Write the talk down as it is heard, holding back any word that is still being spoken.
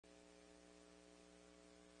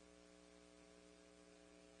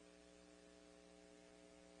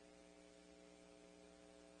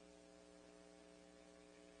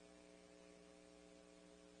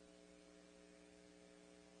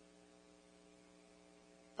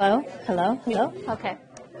Hello? Hello? Hello? Okay.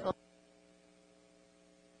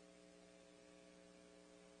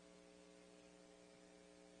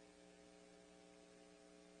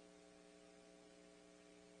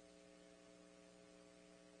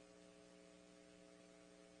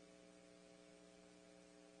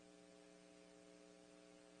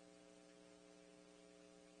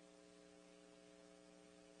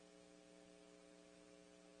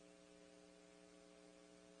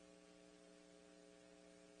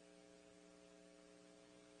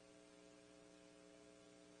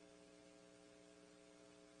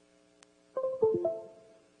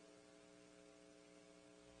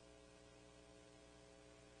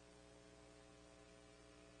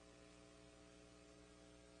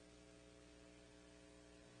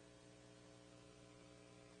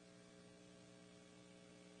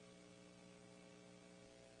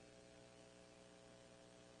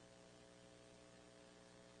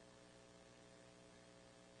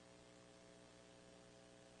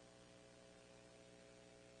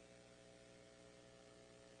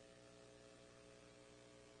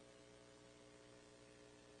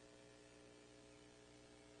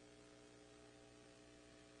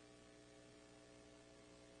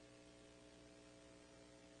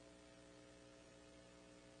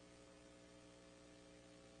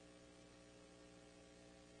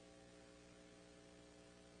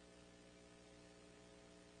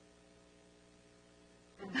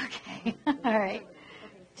 Okay. All right.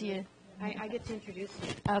 Do you? I get to introduce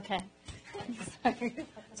you. Okay.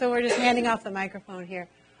 So we're just handing off the microphone here.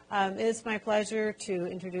 It's my pleasure to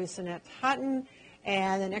introduce Annette Totten,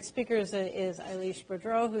 and the next speaker is Eilis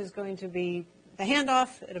Boudreau, who's going to be the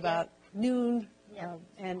handoff at about noon. Yeah.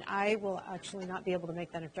 And I will actually not be able to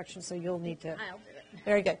make that introduction, so you'll need to. I'll do it.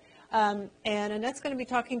 Very good. And Annette's going to be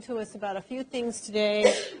talking to us about a few things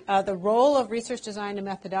today, the role of research design and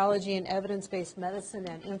methodology in evidence-based medicine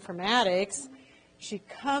and informatics. She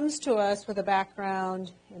comes to us with a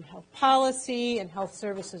background in health policy and health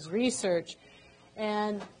services research.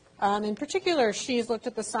 And in particular, she's looked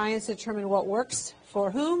at the science to determine what works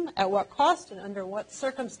for whom, at what cost, and under what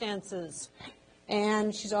circumstances.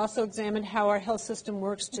 And she's also examined how our health system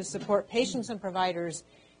works to support patients and providers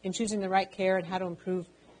in choosing the right care and how to improve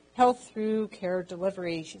health through care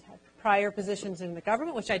delivery. She's had prior positions in the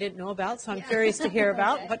government, which I didn't know about, so I'm curious to hear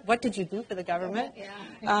about. Okay. What did you do for the government?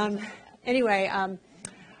 Anyway,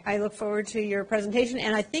 I look forward to your presentation.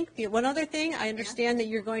 And I think one other thing, I understand that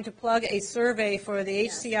you're going to plug a survey for the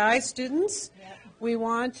HCI students. We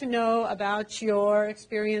want to know about your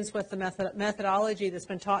experience with the methodology that's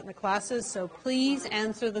been taught in the classes, so please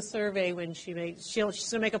answer the survey when she's going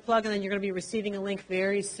to make a plug, and then you're going to be receiving a link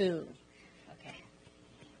very soon.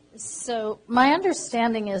 So my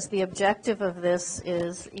understanding is the objective of this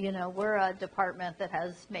is, we're a department that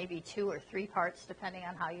has maybe 2 or 3 parts depending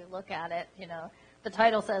on how you look at it. The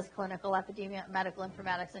title says clinical epidemiology, medical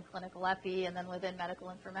informatics, and clinical epi, and then within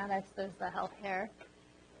medical informatics there's the healthcare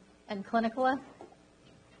and clinical.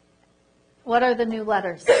 What are the new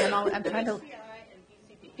letters? I'm trying to.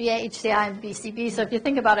 HCI and BCB. So if you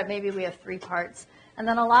think about it, maybe we have 3 parts. And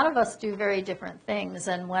then a lot of us do very different things.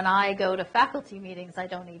 And when I go to faculty meetings, I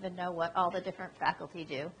don't even know what all the different faculty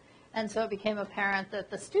do. And so it became apparent that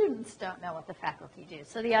the students don't know what the faculty do.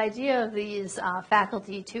 So the idea of these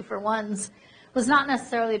faculty 2-for-1s was not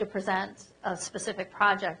necessarily to present a specific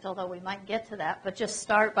project, although we might get to that, but just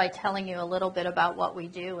start by telling you a little bit about what we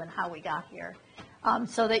do and how we got here.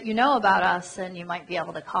 So that you know about us and you might be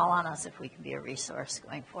able to call on us if we can be a resource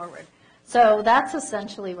going forward. So that's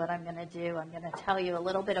essentially what I'm going to do. I'm going to tell you a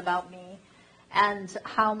little bit about me and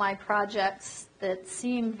how my projects that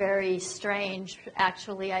seem very strange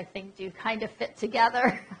actually, I think, do kind of fit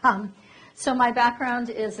together. So my background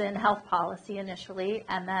is in health policy initially,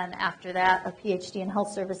 and then after that, a PhD in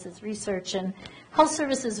health services research. And health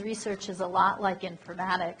services research is a lot like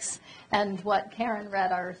informatics. And what Karen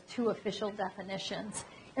read are 2 official definitions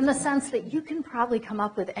in the sense that you can probably come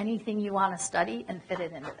up with anything you want to study and fit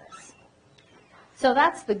it into this. So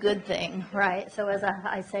that's the good thing, right? So as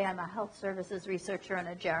I say, I'm a health services researcher and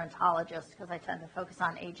a gerontologist because I tend to focus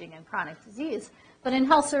on aging and chronic disease. But in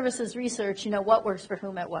health services research, what works for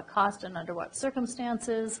whom at what cost and under what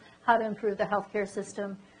circumstances, how to improve the healthcare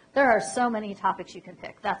system. There are so many topics you can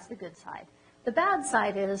pick. That's the good side. The bad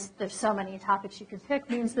side is there's so many topics you can pick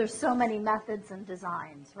means there's so many methods and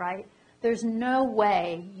designs, right? There's no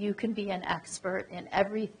way you can be an expert in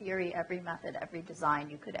every theory, every method, every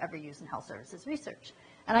design you could ever use in health services research.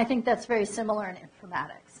 And I think that's very similar in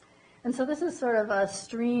informatics. And so this is sort of a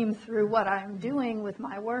stream through what I'm doing with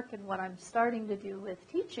my work and what I'm starting to do with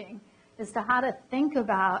teaching is to how to think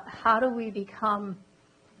about how do we become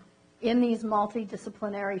in these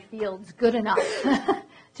multidisciplinary fields good enough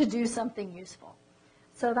to do something useful.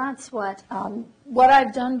 So that's what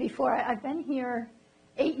I've done before. I've been here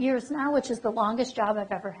 8 years now, which is the longest job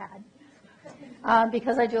I've ever had,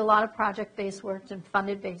 because I do a lot of project-based work and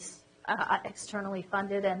funded-based, externally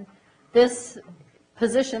funded, and this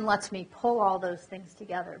position lets me pull all those things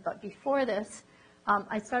together. But before this,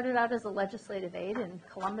 I started out as a legislative aide in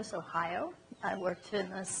Columbus, Ohio. I worked in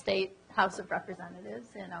the state House of Representatives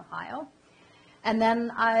in Ohio. And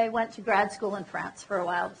then I went to grad school in France for a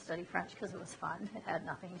while to study French because it was fun. It had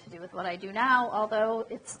nothing to do with what I do now, although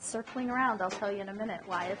it's circling around. I'll tell you in a minute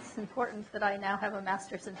why it's important that I now have a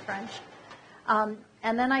master's in French.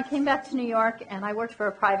 And then I came back to New York, and I worked for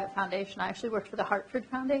a private foundation. I actually worked for the Hartford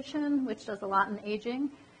Foundation, which does a lot in aging.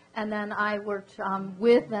 And then I worked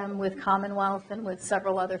with them, with Commonwealth, and with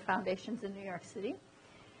several other foundations in New York City.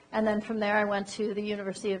 And then from there, I went to the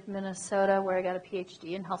University of Minnesota, where I got a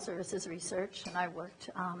PhD in health services research, and I worked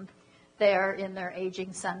there in their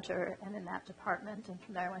aging center and in that department. And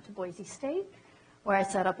from there, I went to Boise State, where I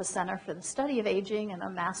set up a center for the study of aging and a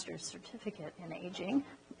master's certificate in aging,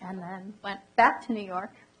 and then went back to New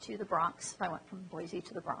York to the Bronx. I went from Boise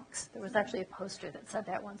to the Bronx. There was actually a poster that said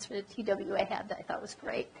that once for the TWA had that I thought was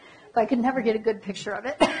great, but I could never get a good picture of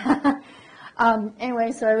it.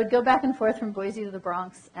 Anyway, so I would go back and forth from Boise to the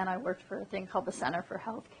Bronx, and I worked for a thing called the Center for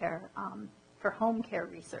Healthcare, for Home Care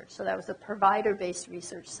Research. So that was a provider-based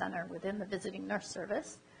research center within the visiting nurse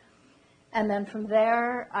service. And then from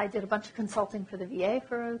there, I did a bunch of consulting for the VA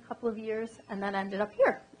for a couple of years, and then ended up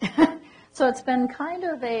here. So it's been kind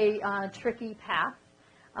of a tricky path.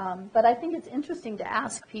 But I think it's interesting to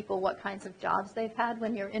ask people what kinds of jobs they've had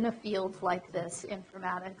when you're in a field like this,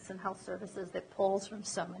 informatics and health services, that pulls from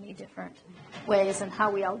so many different ways, and how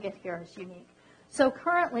we all get here is unique. So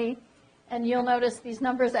currently, and you'll notice these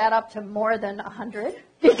numbers add up to more than 100,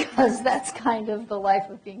 because that's kind of the life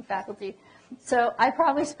of being faculty. So I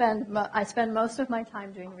probably spend most of my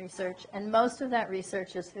time doing research, and most of that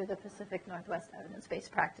research is through the Pacific Northwest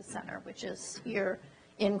Evidence-Based Practice Center, which is here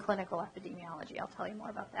in clinical epidemiology. I'll tell you more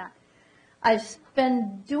about that. I've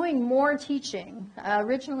been doing more teaching.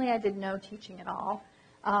 Originally, I did no teaching at all.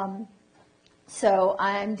 So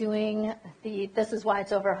I'm doing this is why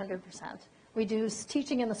it's over 100%. We do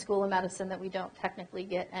teaching in the School of Medicine that we don't technically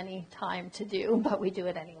get any time to do, but we do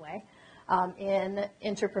it anyway. In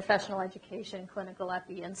interprofessional education, clinical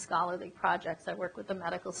epi, and scholarly projects, I work with the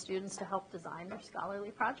medical students to help design their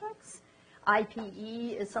scholarly projects.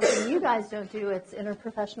 IPE is something you guys don't do. It's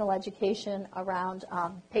interprofessional education around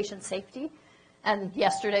patient safety. And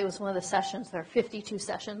yesterday was one of the sessions. There are 52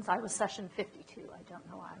 sessions. I was session 52. I don't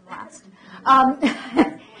know why I'm last.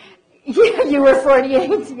 You were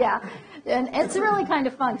 48, yeah. And it's really kind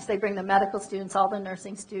of fun because they bring the medical students, all the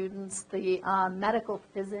nursing students, the medical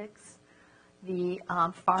physics, the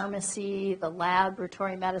pharmacy, the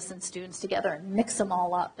laboratory medicine students together and mix them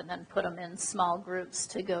all up and then put them in small groups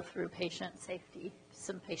to go through patient safety,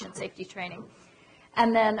 some patient safety training.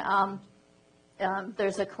 And then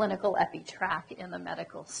there's a clinical epi track in the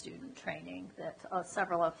medical student training that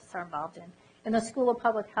several of us are involved in. In the School of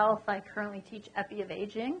Public Health, I currently teach epi of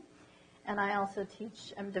aging, and I also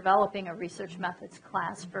I'm developing a research methods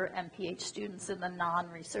class for MPH students in the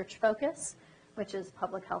non-research focus, which is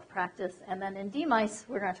public health practice. And then in DMICE,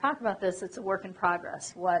 we're going to talk about this. It's a work in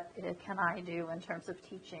progress. What can I do in terms of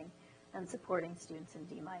teaching and supporting students in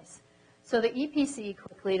DMICE? So the EPC,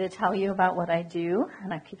 quickly to tell you about what I do,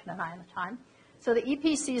 and I'm keeping an eye on the time. So the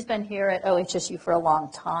EPC has been here at OHSU for a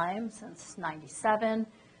long time, since 97.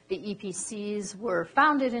 The EPCs were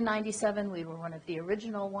founded in 97. We were one of the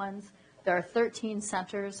original ones. There are 13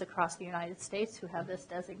 centers across the United States who have this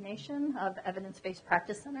designation of Evidence-Based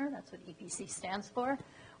Practice Center. That's what EPC stands for.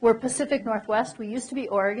 We're Pacific Northwest. We used to be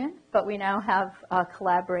Oregon, but we now have a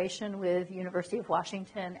collaboration with University of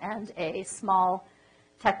Washington and a small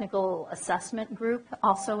technical assessment group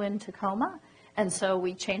also in Tacoma. And so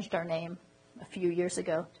we changed our name a few years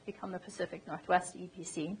ago to become the Pacific Northwest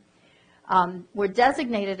EPC. We're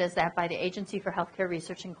designated as that by the Agency for Healthcare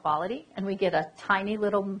Research and Quality, and we get a tiny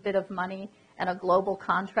little bit of money and a global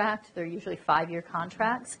contract. They're usually 5-year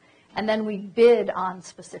contracts, and then we bid on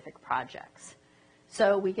specific projects.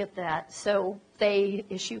 So we get that. So they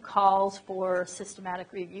issue calls for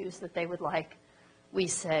systematic reviews that they would like. We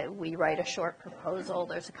say we write a short proposal.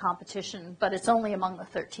 There's a competition, but it's only among the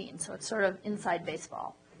 13, so it's sort of inside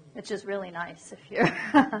baseball, which is really nice if you're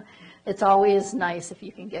it's always nice if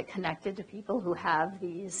you can get connected to people who have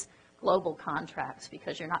these global contracts,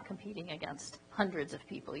 because you're not competing against hundreds of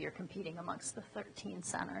people. You're competing amongst the 13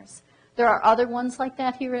 centers. There are other ones like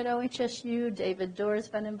that here at OHSU. David Doerr's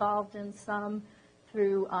been involved in some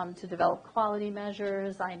through to develop quality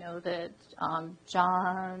measures. I know that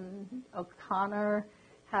John O'Connor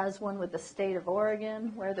has one with the state of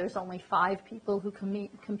Oregon where there's only 5 people who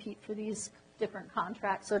compete for these different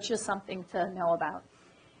contracts. So it's just something to know about.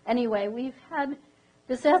 Anyway, we've had,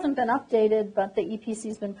 this hasn't been updated, but the EPC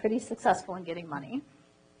has been pretty successful in getting money.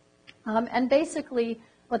 And basically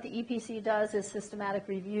what the EPC does is systematic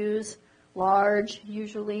reviews, large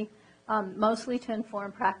usually, mostly to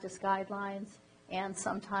inform practice guidelines and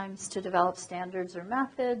sometimes to develop standards or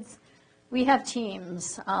methods. We have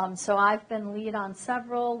teams, so I've been lead on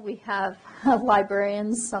several. We have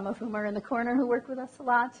librarians, some of whom are in the corner who work with us a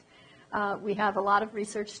lot. We have a lot of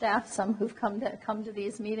research staff, some who've come to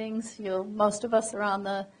these meetings. Most of us are on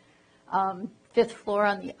the 5th floor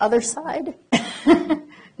on the other side.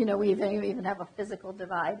 We even have a physical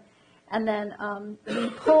divide. And then we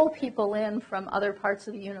pull people in from other parts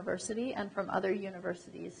of the university and from other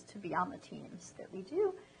universities to be on the teams that we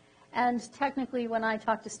do. And technically, when I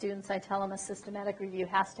talk to students, I tell them a systematic review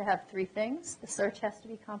has to have 3 things. The search has to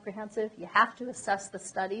be comprehensive. You have to assess the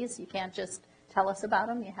studies. You can't just tell us about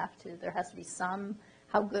them. There has to be some,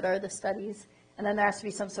 how good are the studies? And then there has to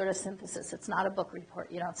be some sort of synthesis. It's not a book report.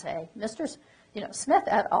 You don't say, Smith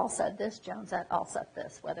et al. Said this, Jones et al. Said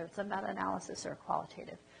this, whether it's a meta-analysis or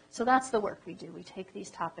qualitative. So that's the work we do. We take these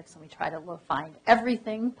topics and we try to find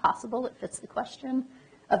everything possible that fits the question,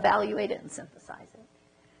 evaluate it, and synthesize it.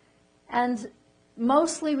 And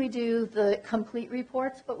mostly we do the complete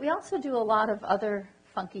reports, but we also do a lot of other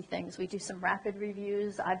funky things. We do some rapid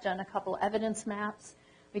reviews. I've done a couple evidence maps.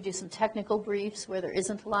 We do some technical briefs where there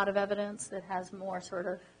isn't a lot of evidence that has more sort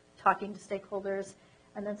of talking to stakeholders.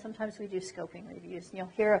 And then sometimes we do scoping reviews. And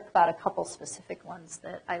you'll hear about a couple specific ones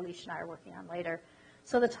that Eilis and I are working on later.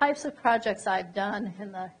 So the types of projects I've done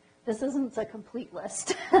this isn't a complete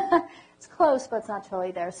list. It's close, but it's not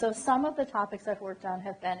totally there. So some of the topics I've worked on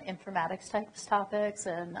have been informatics types topics,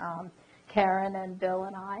 and Karen and Bill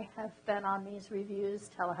and I have been on these reviews,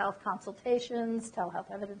 telehealth consultations,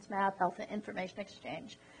 telehealth evidence map, health information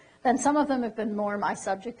exchange. Then some of them have been more my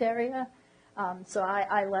subject area. So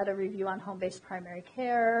I led a review on home-based primary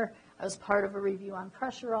care. I was part of a review on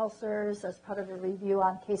pressure ulcers. I was part of a review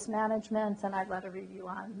on case management, and I led a review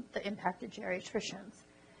on the impact of geriatricians.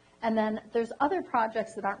 And then there's other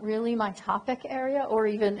projects that aren't really my topic area or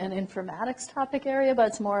even an informatics topic area, but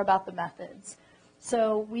it's more about the methods.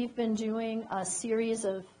 So we've been doing a series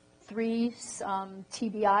of 3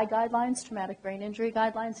 TBI guidelines, traumatic brain injury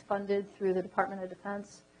guidelines, funded through the Department of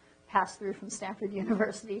Defense, passed through from Stanford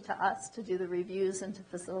University to us to do the reviews and to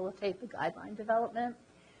facilitate the guideline development.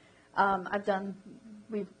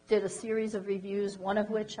 We did a series of reviews, one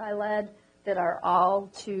of which I led, that are all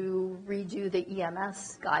to redo the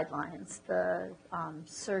EMS guidelines. The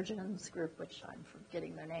surgeons group, which I'm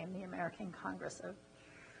forgetting their name, the American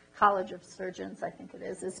College of Surgeons, I think it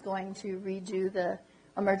is going to redo the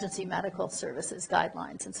emergency medical services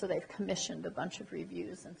guidelines. And so they've commissioned a bunch of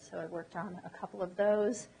reviews. And so I worked on a couple of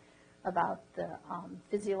those about the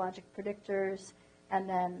physiologic predictors. And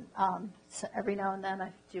then so every now and then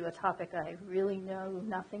I do a topic I really know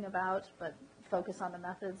nothing about, but focus on the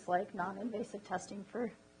methods like non-invasive testing for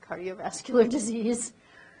cardiovascular disease,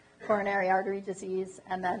 coronary artery disease,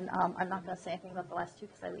 and then I'm not going to say anything about the last 2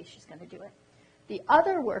 because Eilis is going to do it. The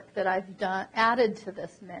other work that I've added to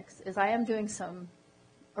this mix is I am doing some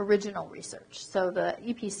original research. So the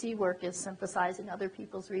EPC work is synthesizing other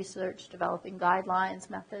people's research, developing guidelines,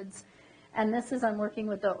 methods, and this is I'm working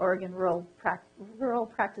with the Oregon Rural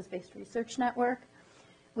Practice-Based Research Network,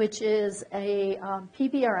 which is a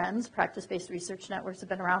PBRNs, practice-based research networks, have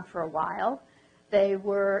been around for a while.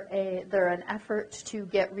 They're an effort to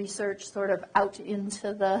get research sort of out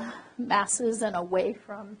into the masses and away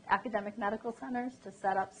from academic medical centers to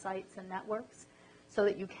set up sites and networks so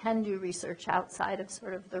that you can do research outside of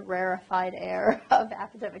sort of the rarefied air of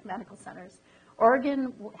academic medical centers.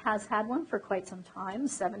 Oregon has had one for quite some time,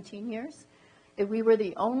 17 years. We were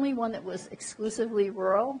the only one that was exclusively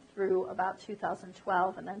rural through about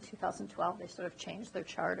 2012, and then 2012 they sort of changed their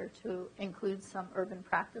charter to include some urban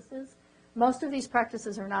practices. Most of these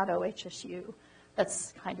practices are not OHSU.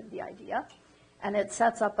 That's kind of the idea. And it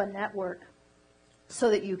sets up a network so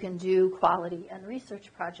that you can do quality and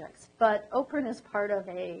research projects. But OPRN is part of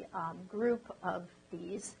a group of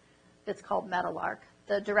these that's called Metalark.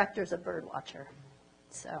 The director's a bird watcher.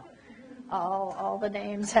 So all the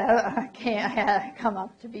names can't come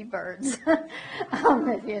up to be birds.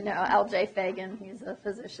 L.J. Fagan, he's a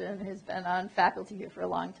physician who's been on faculty here for a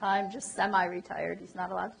long time, just semi-retired. He's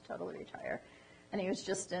not allowed to totally retire. And he was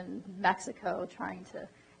just in Mexico trying to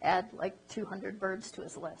add like 200 birds to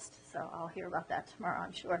his list. So I'll hear about that tomorrow,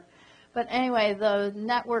 I'm sure. But anyway, the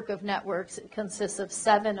network of networks, it consists of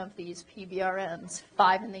 7 of these PBRNs,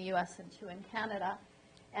 5 in the US and 2 in Canada.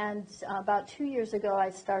 And about 2 years ago, I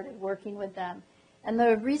started working with them. And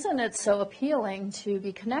the reason it's so appealing to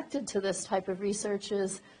be connected to this type of research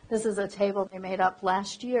is, this is a table they made up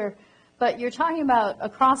last year, but you're talking about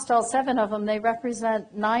across all 7 of them, they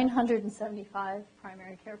represent 975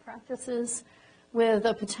 primary care practices with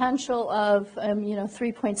a potential of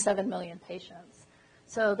 3.7 million patients.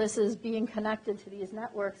 So this is being connected to these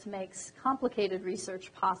networks makes complicated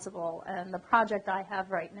research possible. And the project I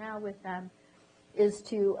have right now with them is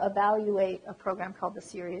to evaluate a program called the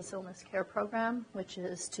Serious Illness Care Program, which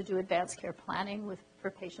is to do advanced care planning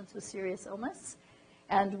for patients with serious illness.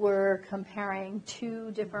 And we're comparing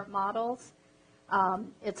 2 different models.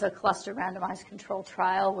 It's a cluster randomized control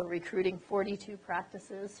trial. We're recruiting 42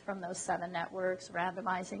 practices from those 7 networks,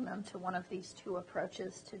 randomizing them to one of these 2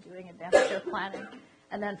 approaches to doing advanced care planning,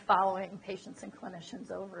 and then following patients and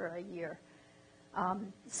clinicians over a year.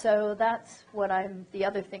 So that's what the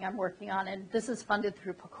other thing I'm working on, and this is funded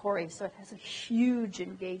through PCORI, so it has a huge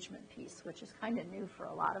engagement piece, which is kind of new for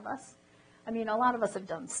a lot of us. I mean, a lot of us have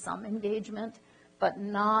done some engagement, but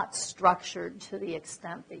not structured to the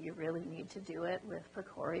extent that you really need to do it with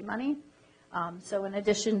PCORI money. So in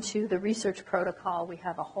addition to the research protocol, we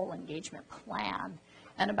have a whole engagement plan,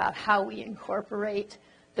 and about how we incorporate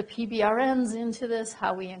the PBRNs into this,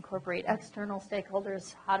 how we incorporate external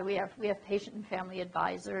stakeholders, we have patient and family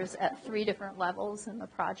advisors at 3 different levels in the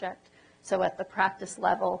project. So at the practice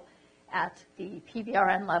level, at the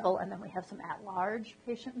PBRN level, and then we have some at-large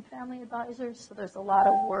patient and family advisors. So there's a lot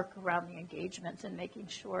of work around the engagement and making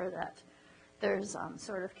sure that there's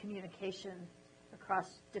sort of communication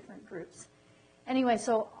across different groups. Anyway,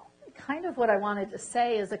 so kind of what I wanted to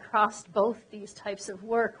say is across both these types of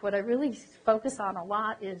work, what I really focus on a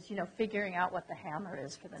lot is, figuring out what the hammer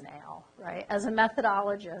is for the nail, right? As a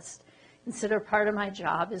methodologist, consider part of my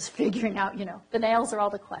job is figuring out, the nails are all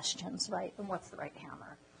the questions, right? And what's the right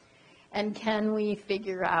hammer? And can we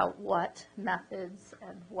figure out what methods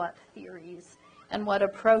and what theories and what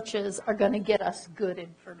approaches are going to get us good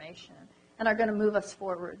information and are going to move us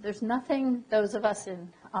forward? There's nothing those of us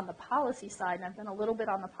on the policy side, and I've been a little bit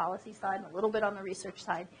on the policy side and a little bit on the research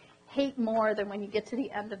side, hate more than when you get to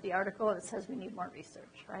the end of the article and it says we need more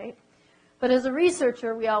research, right? But as a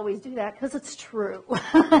researcher, we always do that because it's true.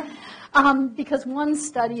 Because one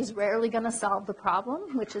study is rarely going to solve the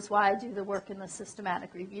problem, which is why I do the work in the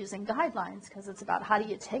systematic reviews and guidelines, because it's about how do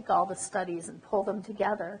you take all the studies and pull them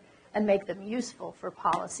together and make them useful for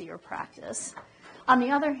policy or practice. On the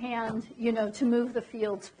other hand, to move the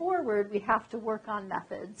fields forward, we have to work on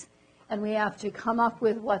methods, and we have to come up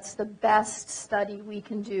with what's the best study we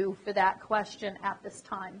can do for that question at this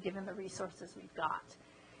time, given the resources we've got.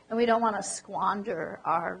 And we don't want to squander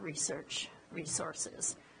our research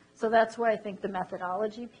resources. So that's where I think the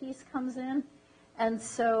methodology piece comes in. And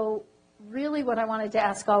so really what I wanted to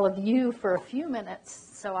ask all of you for a few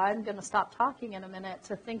minutes, so I'm going to stop talking in a minute,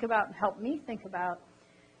 to think about and help me think about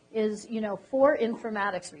is, for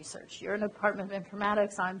informatics research. You're in the Department of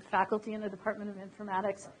Informatics. I'm faculty in the Department of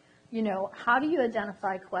Informatics. How do you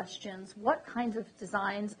identify questions? What kinds of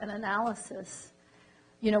designs and analysis?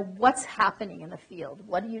 What's happening in the field?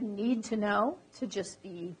 What do you need to know to just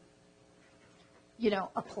be,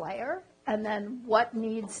 a player? And then what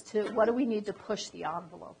do we need to push the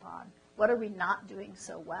envelope on? What are we not doing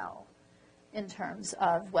so well in terms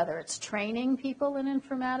of whether it's training people in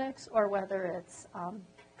informatics or whether it's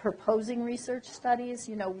proposing research studies?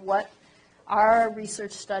 What are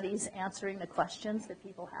research studies answering the questions that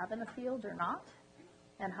people have in the field or not?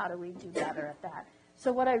 And how do we do better at that?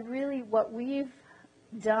 So what we've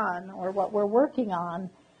done, or what we're working on,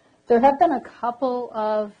 there have been a couple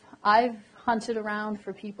of, I've hunted around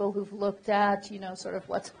for people who've looked at, sort of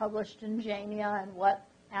what's published in JAMIA and what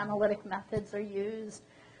analytic methods are used.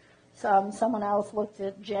 Someone else looked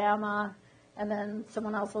at JAMA, and then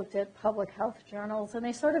someone else looked at public health journals, and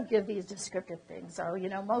they sort of give these descriptive things. So,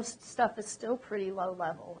 most stuff is still pretty low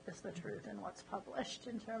level, is the truth, in what's published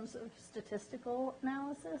in terms of statistical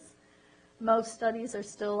analysis. Most studies are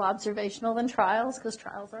still observational than trials because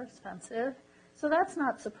trials are expensive. So that's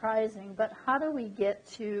not surprising. But how do we get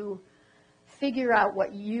to figure out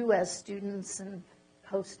what you as students and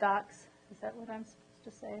postdocs, is that what I'm supposed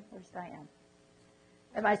to say? Where's Diane?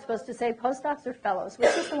 Am I supposed to say postdocs or fellows? Which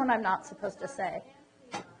is the one I'm not supposed to say?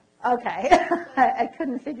 Okay. I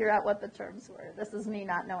couldn't figure out what the terms were. This is me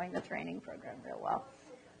not knowing the training program real well.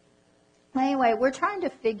 Anyway, we're trying to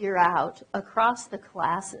figure out across the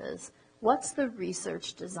classes what's the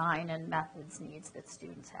research design and methods needs that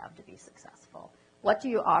students have to be successful? What do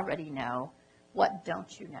you already know? what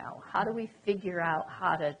don't you know? How do we figure out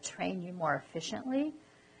how to train you more efficiently?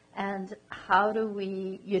 And how do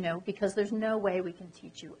we, because there's no way we can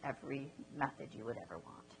teach you every method you would ever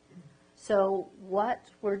want. So what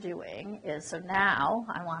we're doing is, so now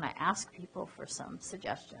I want to ask people for some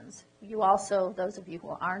suggestions. You also, those of you who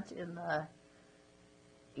aren't in the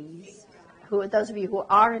those of you who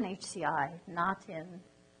are in HCI, not in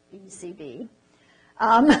ECB,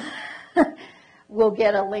 will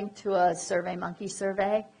get a link to a SurveyMonkey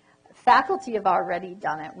survey. Faculty have already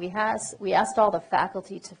done it. We asked all the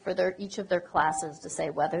faculty for each of their classes to say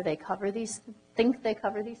whether they think they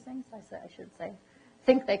cover these things. I should say,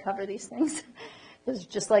 think they cover these things. Because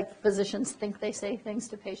just like physicians think they say things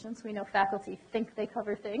to patients, we know faculty think they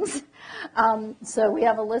cover things. So we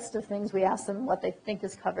have a list of things. We ask them what they think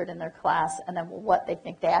is covered in their class, and then what they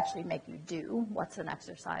think they actually make you do. What's an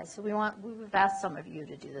exercise? So we've asked some of you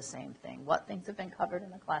to do the same thing. What things have been covered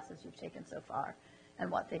in the classes you've taken so far,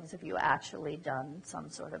 and what things have you actually done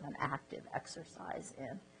some sort of an active exercise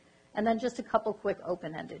in? And then just a couple quick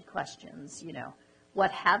open-ended questions,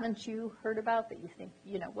 What haven't you heard about that you think,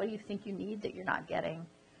 what do you think you need that you're not getting?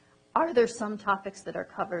 Are there some topics that are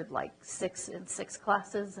covered like 6 in 6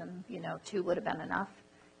 classes and, 2 would have been enough?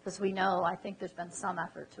 Because we know, I think there's been some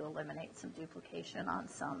effort to eliminate some duplication on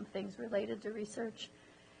some things related to research.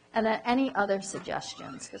 And then any other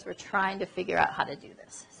suggestions, because we're trying to figure out how to do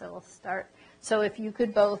this. So we'll start. So if you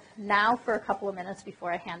could both now for a couple of minutes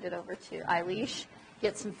before I hand it over to Eilis,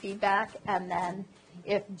 get some feedback, and then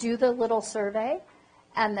do the little survey.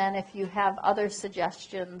 And then if you have other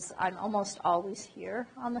suggestions, I'm almost always here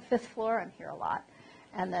on the 5th floor. I'm here a lot.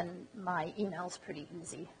 And then my email's pretty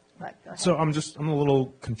easy. But go ahead. So I'm a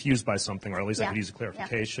little confused by something, or at least I could use a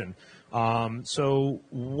clarification. Yeah. So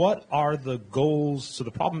what are the goals? So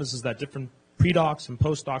the problem is that different pre-docs and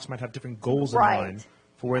post-docs might have different goals in mind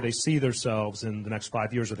for where they see themselves in the next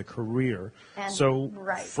 5 years of their career.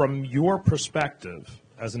 And from your perspective,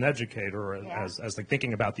 as an educator, or as like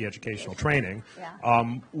thinking about the educational training,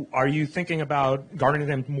 are you thinking about garnering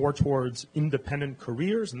them more towards independent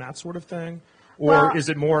careers and that sort of thing? Or is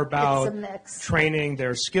it more about training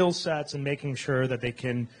their skill sets and making sure that they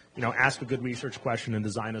can, ask a good research question and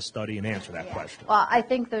design a study and answer that question? Well, I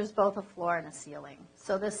think there's both a floor and a ceiling.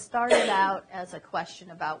 So this started out as a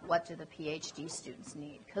question about what do the PhD students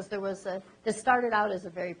need? Because this started out as a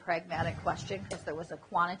very pragmatic question because there was a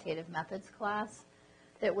quantitative methods class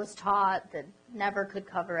that was taught that never could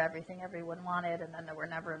cover everything everyone wanted, and then there were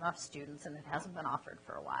never enough students, and it hasn't been offered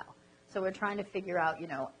for a while. So we're trying to figure out,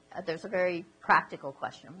 there's a very practical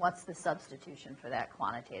question. What's the substitution for that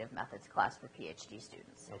quantitative methods class for PhD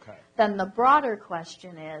students? Okay. Then the broader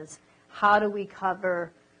question is, how do we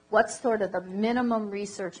cover what's sort of the minimum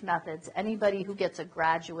research methods anybody who gets a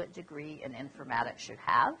graduate degree in informatics should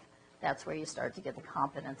have? That's where you start to get the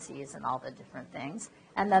competencies and all the different things.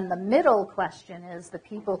 And then the middle question is the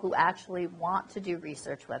people who actually want to do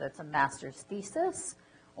research, whether it's a master's thesis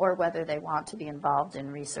or whether they want to be involved in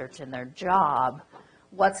research in their job,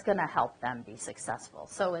 what's going to help them be successful?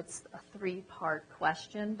 So it's a 3-part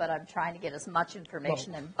question, but I'm trying to get as much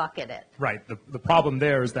information and bucket it. Right. The problem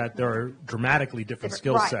there is that there are dramatically different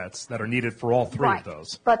skill sets that are needed for all 3 of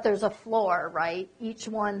those. But there's a floor, right? Each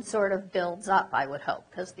one sort of builds up, I would hope,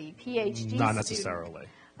 because the PhD Not necessarily.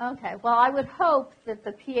 Okay. Well, I would hope that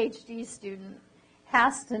the PhD student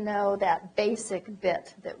has to know that basic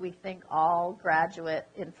bit that we think all graduate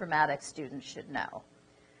informatics students should know,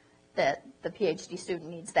 that the PhD student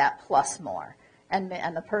needs that plus more, and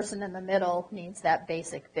the person in the middle needs that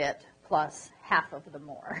basic bit plus half of the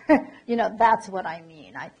more. That's what I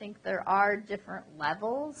mean. I think there are different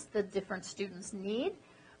levels that different students need,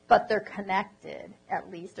 but they're connected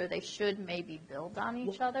at least, or they should maybe build on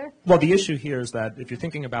each other. Well, the issue here is that if you're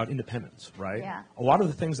thinking about independence, right, Yeah. a lot of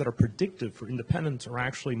the things that are predictive for independence are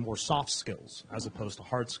actually more soft skills as opposed to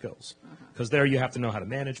hard skills. Because there you have to know how to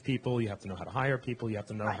manage people, you have to know how to hire people, you have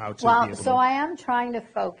to know how to be able to... So I am trying to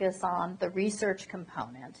focus on the research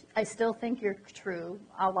component. I still think you're true.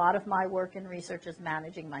 A lot of my work in research is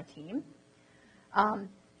managing my team.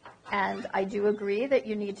 And I do agree that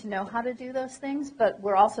you need to know how to do those things, but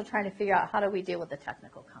we're also trying to figure out how do we deal with the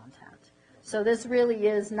technical content. So this really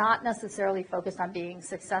is not necessarily focused on being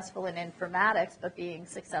successful in informatics, but being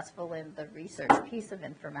successful in the research piece of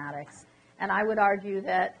informatics. And I would argue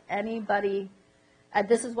that anybody,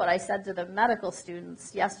 this is what I said to the medical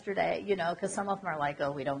students yesterday, because some of them are like,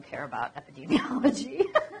 oh, we don't care about epidemiology,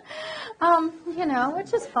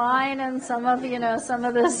 which is fine. And some of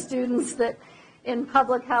the students that in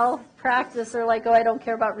public health practice are like, oh, I don't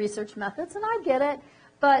care about research methods, and I get it.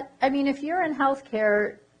 But, I mean, if you're in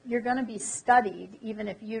healthcare, you're going to be studied even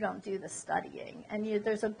if you don't do the studying. And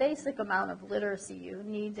there's a basic amount of literacy you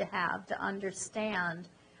need to have to understand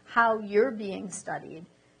how you're being studied,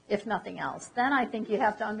 if nothing else. Then I think you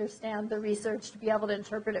have to understand the research to be able to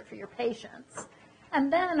interpret it for your patients.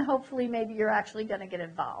 And then hopefully maybe you're actually going to get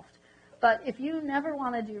involved. But if you never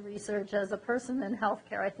want to do research as a person in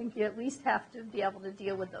healthcare, I think you at least have to be able to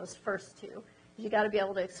deal with those first two. You got to be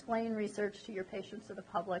able to explain research to your patients or the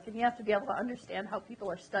public, and you have to be able to understand how people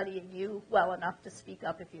are studying you well enough to speak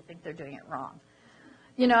up if you think they're doing it wrong.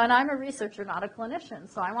 You know, and I'm a researcher, not a clinician,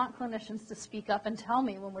 so I want clinicians to speak up and tell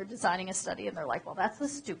me when we're designing a study, and they're like, well, that's the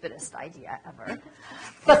stupidest idea ever.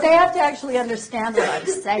 But they have to actually understand what I'm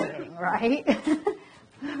saying, right?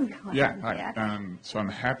 Yeah, hi. So I'm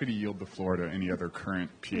happy to yield the floor to any other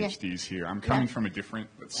current PhDs here. I'm coming from a different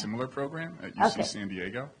but similar program at UC San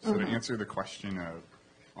Diego. So to answer the question of,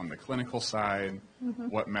 on the clinical side,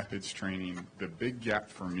 what methods training, the big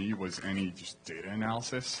gap for me was any just data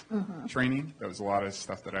analysis training. There was a lot of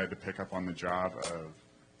stuff that I had to pick up on the job of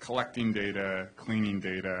collecting data, cleaning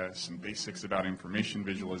data, some basics about information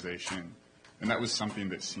visualization. And that was something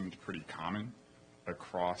that seemed pretty common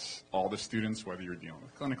across all the students, whether you're dealing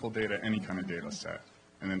with clinical data, any kind of data set.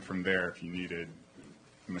 And then from there, if you needed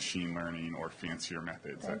machine learning or fancier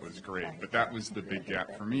methods, that was great. But that was the big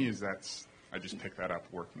gap for me, is I just picked that up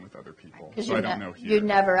working with other people. So I don't know here. You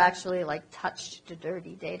never actually like touched the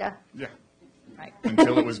dirty data? Yeah. Right.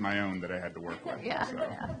 Until it was my own that I had to work with. Yeah, so.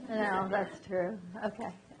 No, that's true. Okay.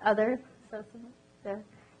 Other? There.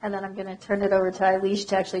 And then I'm going to turn it over to Eilis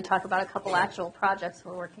to actually talk about a couple actual projects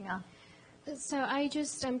we're working on. So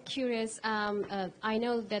I'm curious. I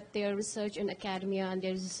know that there's research in academia and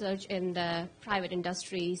there's research in the private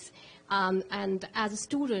industries. And as a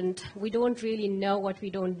student, we don't really know what we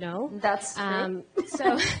don't know. That's true.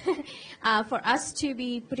 So for us to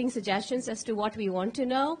be putting suggestions as to what we want to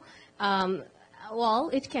know, well,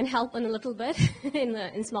 it can help in a little bit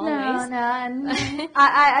in small ways. No, and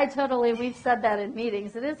I totally, we've said that in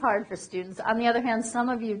meetings. It is hard for students. On the other hand, some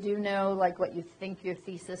of you do know like what you think your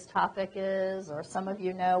thesis topic is, or some of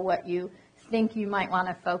you know what you think you might want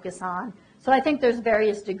to focus on. So I think there's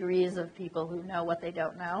various degrees of people who know what they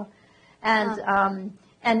don't know.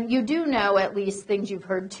 And you do know at least things you've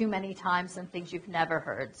heard too many times and things you've never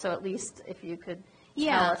heard. So at least if you could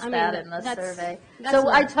tell us that in the survey. So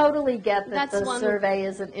I totally get that the survey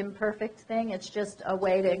is an imperfect thing. It's just a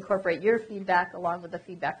way to incorporate your feedback along with the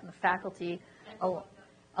feedback from the faculty,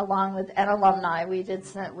 along with and alumni. We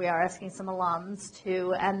are asking some alums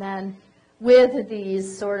too, and then with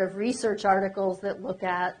these sort of research articles that look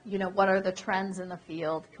at, you know, what are the trends in the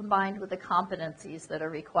field combined with the competencies that are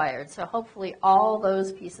required. So hopefully all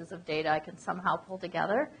those pieces of data I can somehow pull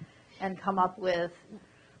together and come up with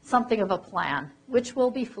something of a plan, which will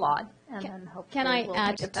be flawed, and then hopefully we'll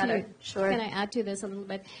make it better. Sure. Can I add to this a little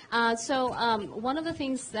bit? So one of the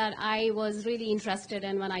things that I was really interested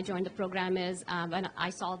in when I joined the program is when I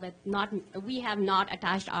saw that we have not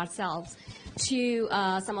attached ourselves to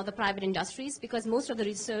some of the private industries, because most of the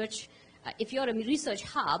research, if you're a research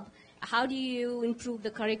hub, how do you improve the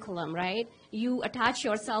curriculum, right? You attach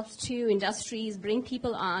yourself to industries, bring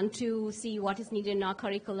people on to see what is needed in our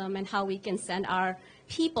curriculum and how we can send our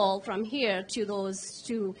people from here to those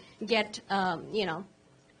to get, to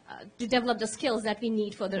develop the skills that we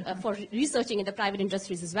need for researching in the private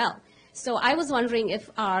industries as well. So I was wondering if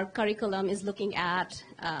our curriculum is looking at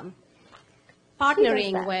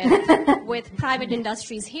partnering with private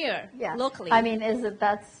industries here locally. I mean,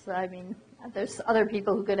 there's other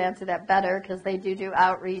people who could answer that better because they do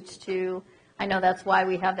outreach to, I know that's why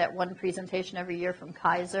we have that one presentation every year from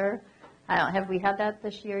Kaiser. Have we had that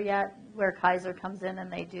this year yet, where Kaiser comes in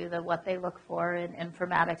and they do what they look for in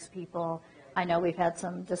informatics people? I know we've had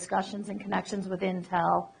some discussions and connections with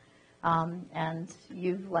Intel, and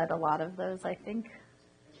you've led a lot of those, I think,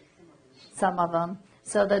 some of them.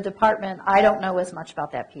 So the department, I don't know as much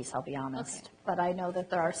about that piece, I'll be honest, but I know that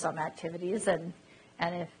there are some activities, and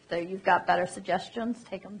if you've got better suggestions,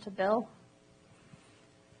 take them to Bill.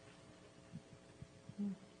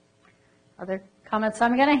 Other comments? So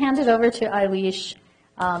I'm going to hand it over to Eilis,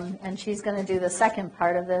 and she's going to do the second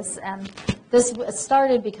part of this. And this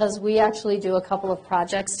started because we actually do a couple of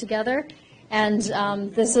projects together. And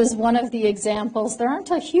this is one of the examples. There aren't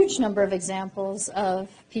a huge number of examples of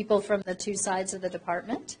people from the two sides of the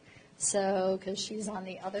department. So, because she's on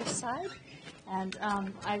the other side. And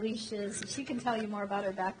Eilis she can tell you more about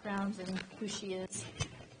her background and who she is.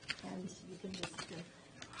 And you can just do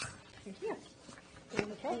here.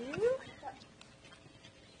 Okay.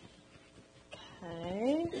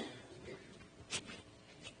 Okay.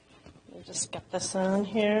 me just get this on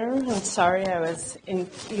here. I'm sorry, I was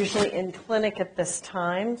usually in clinic at this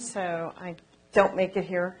time, so I don't make it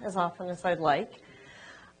here as often as I'd like.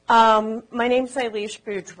 My name's Eilis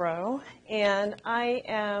Boudreau, and I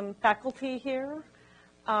am faculty here,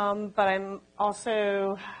 but I'm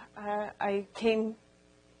also, I came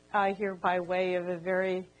here by way of a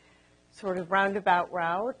very sort of roundabout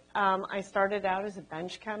route. I started out as a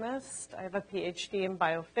bench chemist. I have a PhD in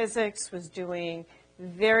biophysics, was doing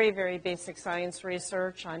very, very basic science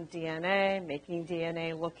research on DNA, making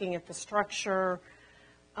DNA, looking at the structure,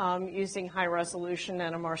 using high-resolution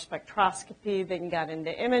NMR spectroscopy, then got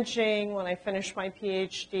into imaging. When I finished my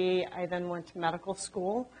PhD, I then went to medical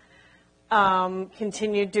school,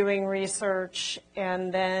 continued doing research,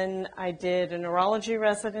 and then I did a neurology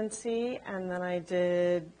residency, and then I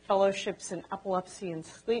did fellowships in epilepsy and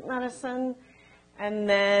sleep medicine. And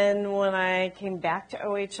then when I came back to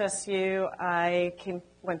OHSU, I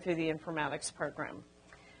went through the informatics program.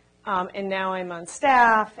 And now I'm on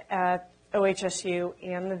staff at OHSU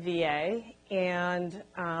and the VA. And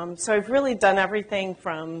so I've really done everything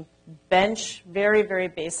from bench, very, very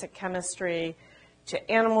basic chemistry,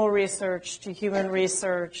 to animal research, to human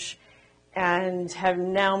research, and have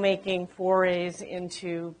now making forays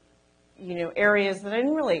into areas that I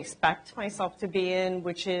didn't really expect myself to be in,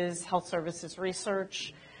 which is health services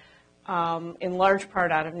research, in large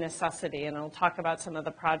part out of necessity, and I'll talk about some of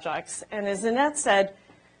the projects. And as Annette said,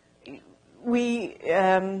 we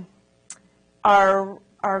our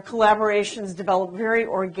collaborations develop very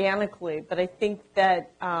organically, but I think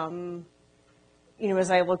that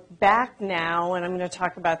as I look back now, and I'm going to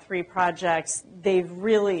talk about 3 projects, they've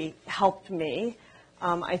really helped me.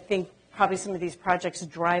 I think probably some of these projects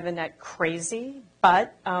drive Annette crazy,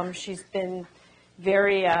 but she's been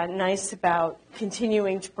very nice about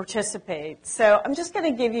continuing to participate. So I'm just going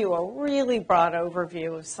to give you a really broad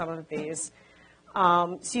overview of some of these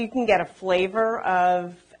so you can get a flavor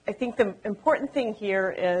of, I think the important thing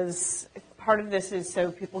here is, part of this is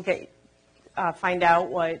so people find out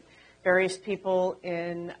what various people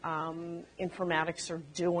in informatics are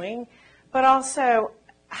doing, but also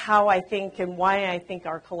how I think and why I think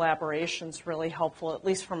our collaboration is really helpful, at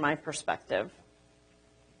least from my perspective.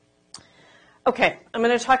 Okay, I'm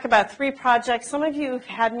going to talk about 3 projects. Some of you who've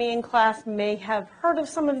had me in class may have heard of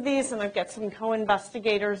some of these, and I've got some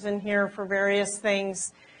co-investigators in here for various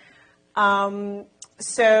things.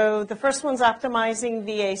 So the first one's optimizing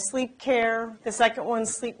VA sleep care. The second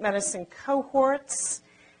one's sleep medicine cohorts.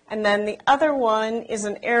 And then the other one is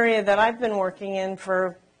an area that I've been working in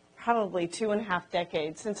for probably 2.5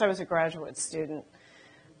 decades, since I was a graduate student.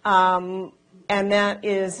 And that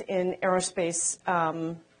is in aerospace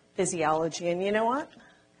physiology. And you know what?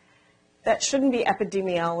 That shouldn't be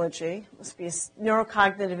epidemiology. It must be a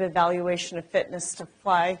neurocognitive evaluation of fitness to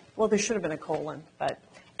fly. Well, there should have been a colon, but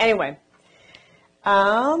anyway.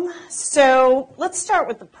 So let's start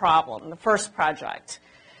with the problem, the first project.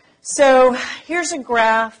 So here's a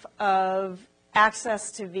graph of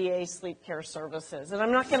access to VA sleep care services. And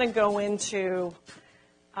I'm not going to go into,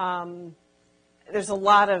 there's a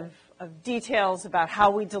lot of details about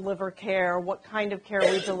how we deliver care, what kind of care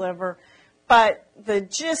we deliver. But the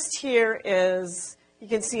gist here is, you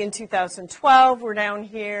can see in 2012, we're down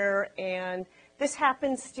here, and this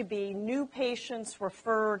happens to be new patients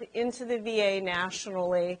referred into the VA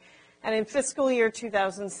nationally. And in fiscal year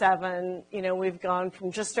 2007, we've gone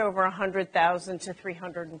from just over 100,000 to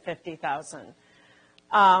 350,000.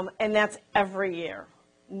 And that's every year,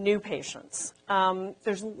 new patients.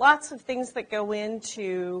 There's lots of things that go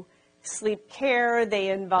into sleep care. They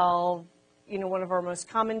involve, one of our most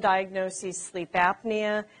common diagnoses, sleep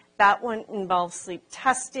apnea. That one involves sleep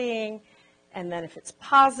testing. And then if it's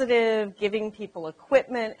positive, giving people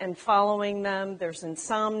equipment and following them. There's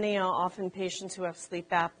insomnia. Often patients who have sleep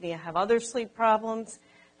apnea have other sleep problems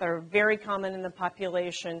that are very common in the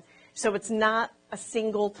population. So it's not a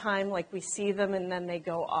single time like we see them and then they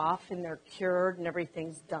go off and they're cured and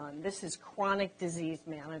everything's done. This is chronic disease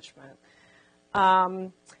management.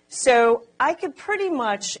 So I could pretty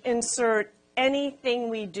much insert anything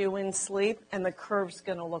we do in sleep, and the curve's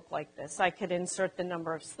going to look like this. I could insert the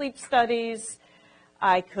number of sleep studies.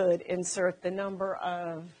 I could insert the number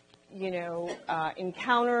of,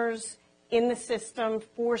 encounters in the system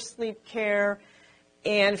for sleep care.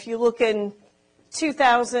 And if you look in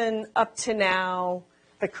 2000 up to now,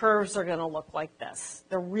 the curves are going to look like this.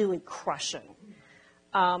 They're really crushing.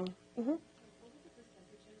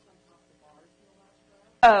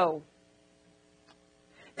 Oh.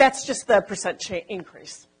 That's just the percent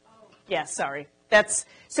increase. Yeah, sorry.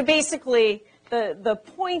 So basically, the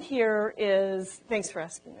point here is, thanks for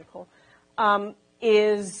asking, Nicole,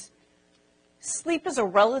 is Sleep is a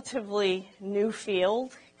relatively new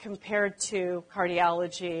field compared to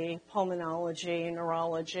cardiology, pulmonology,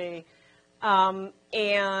 neurology, and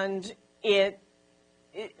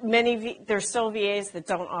there's still VAs that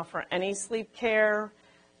don't offer any sleep care.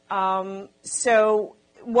 So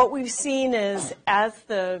what we've seen is as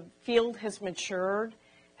the field has matured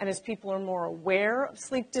and as people are more aware of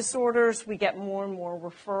sleep disorders, we get more and more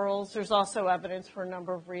referrals. There's also evidence for a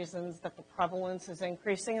number of reasons that the prevalence is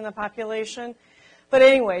increasing in the population. But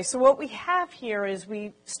anyway, so what we have here is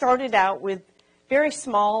we started out with very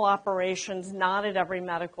small operations, not at every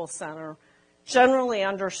medical center, generally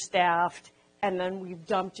understaffed, and then we've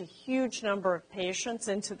dumped a huge number of patients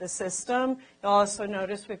into the system. You'll also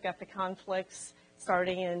notice we've got the conflicts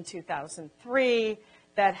starting in 2003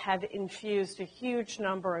 that have infused a huge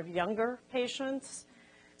number of younger patients.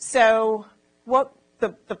 So what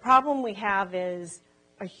the problem we have is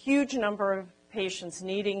a huge number of patients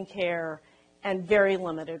needing care and very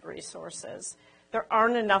limited resources. There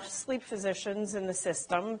aren't enough sleep physicians in the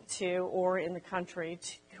system or in the country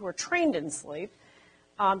who are trained in sleep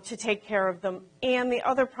to take care of them. And the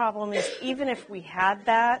other problem is even if we had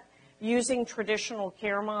that, using traditional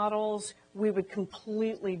care models, we would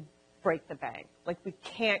completely break the bank. Like we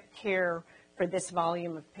can't care for this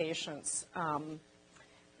volume of patients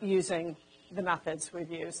using the methods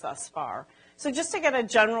we've used thus far. So just to get a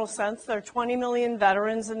general sense, there are 20 million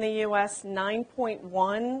veterans in the U.S.,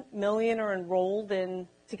 9.1 million are enrolled to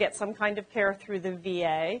get some kind of care through the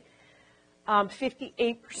VA.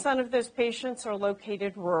 58% of those patients are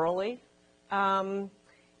located rurally.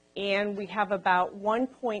 And we have about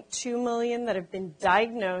 1.2 million that have been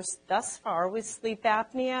diagnosed thus far with sleep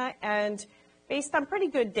apnea. And based on pretty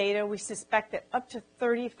good data, we suspect that up to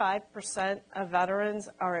 35% of veterans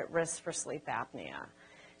are at risk for sleep apnea.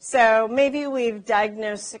 So maybe we've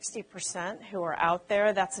diagnosed 60% who are out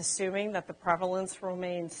there. That's assuming that the prevalence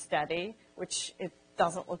remains steady, which it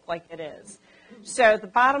doesn't look like it is. So the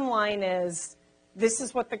bottom line is this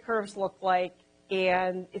is what the curves look like,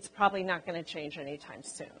 and it's probably not going to change anytime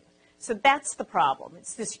soon. So that's the problem.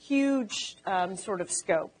 It's this huge sort of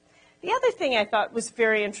scope. The other thing I thought was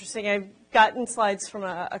very interesting, I've gotten slides from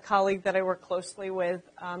a colleague that I work closely with,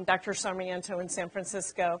 Dr. Sarmiento in San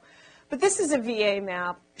Francisco. But this is a VA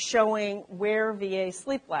map showing where VA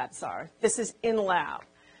sleep labs are. This is in lab.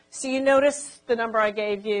 So you notice the number I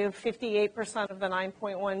gave you, 58% of the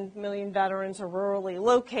 9.1 million veterans are rurally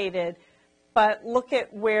located. But look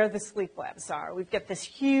at where the sleep labs are. We've got this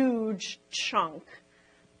huge chunk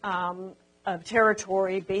of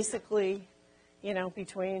territory, basically,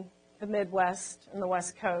 between the Midwest and the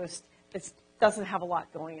West Coast. It doesn't have a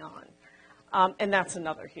lot going on. And that's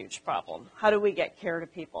another huge problem. How do we get care to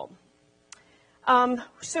people?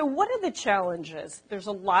 So what are the challenges? There's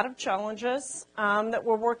a lot of challenges that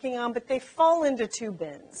we're working on, but they fall into two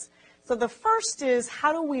bins. So the first is,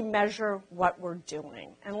 how do we measure what we're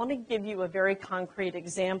doing? And let me give you a very concrete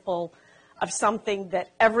example of something that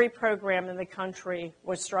every program in the country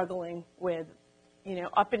was struggling with,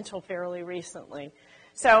 up until fairly recently.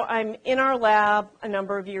 So I'm in our lab a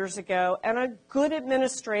number of years ago, and a good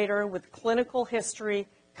administrator with clinical history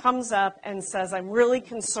comes up and says, I'm really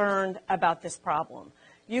concerned about this problem.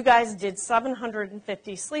 You guys did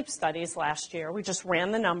 750 sleep studies last year. We just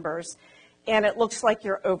ran the numbers. And it looks like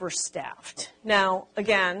you're overstaffed. Now,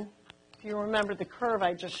 again, if you remember the curve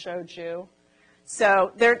I just showed you,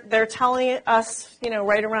 so they're telling us,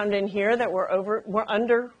 right around in here that we're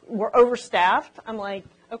overstaffed. I'm like,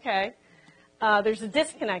 okay, there's a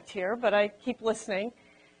disconnect here, but I keep listening.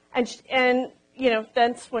 And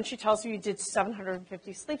then when she tells you did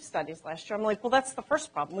 750 sleep studies last year, I'm like, well, that's the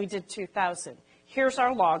first problem. We did 2,000. Here's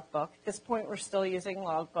our logbook. At this point, we're still using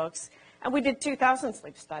logbooks. And we did 2,000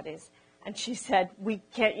 sleep studies. And she said, we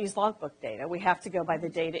can't use logbook data. We have to go by the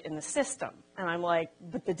data in the system. And I'm like,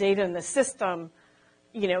 but the data in the system,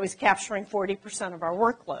 is capturing 40% of our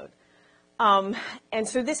workload. And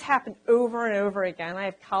so this happened over and over again. I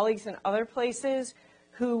have colleagues in other places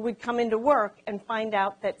who would come into work and find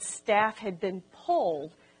out that staff had been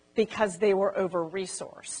pulled because they were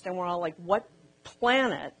over-resourced. And we're all like, what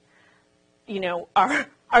planet,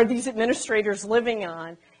 are these administrators living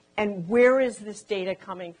on? And where is this data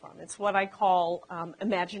coming from? It's what I call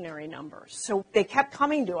imaginary numbers. So they kept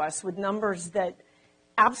coming to us with numbers that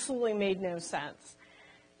absolutely made no sense.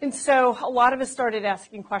 And so a lot of us started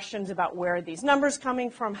asking questions about where are these numbers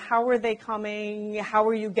coming from, how are they coming, how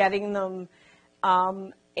are you getting them?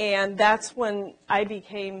 And that's when I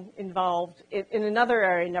became involved in another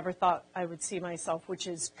area I never thought I would see myself, which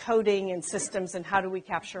is coding and systems and how do we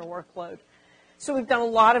capture workload. So we've done a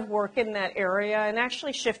lot of work in that area and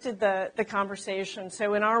actually shifted the conversation.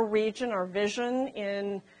 So in our region, our vision,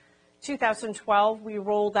 in 2012, we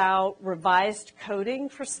rolled out revised coding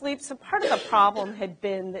for sleep. So part of the problem had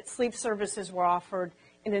been that sleep services were offered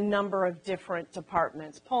in a number of different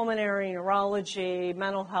departments, pulmonary, neurology,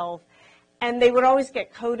 mental health, and they would always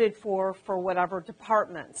get coded for whatever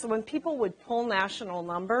department. So when people would pull national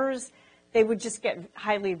numbers, they would just get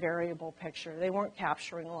highly variable picture. They weren't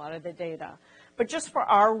capturing a lot of the data. But just for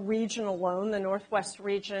our region alone, the Northwest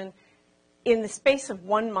region, in the space of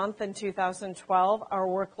 1 month in 2012, our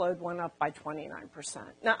workload went up by 29%.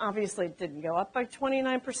 Now, obviously, it didn't go up by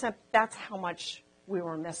 29%, but that's how much we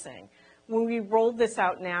were missing. When we rolled this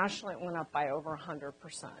out nationally, it went up by over 100%.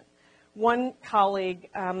 One colleague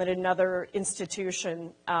at another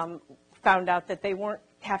institution found out that they weren't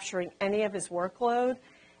capturing any of his workload,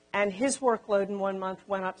 and his workload in 1 month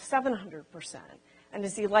went up 700%. And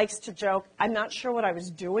as he likes to joke, I'm not sure what I was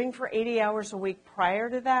doing for 80 hours a week prior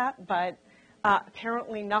to that, but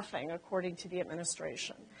apparently nothing, according to the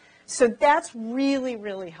administration. So that's really,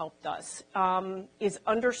 really helped us, is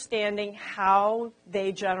understanding how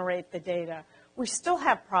they generate the data. We still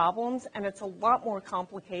have problems, and it's a lot more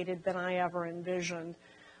complicated than I ever envisioned.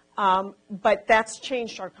 But that's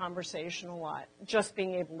changed our conversation a lot, just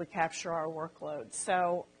being able to capture our workload.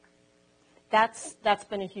 So that's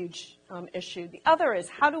been a huge issue. The other is,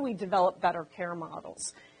 how do we develop better care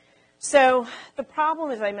models? So the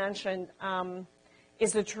problem, as I mentioned,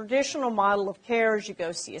 is the traditional model of care is you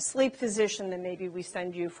go see a sleep physician, then maybe we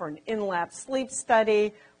send you for an in-lab sleep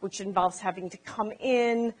study, which involves having to come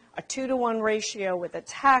in, a 2-to-1 ratio with a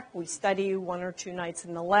tech. We study you 1 or 2 nights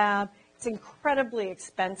in the lab. It's incredibly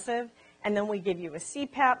expensive. And then we give you a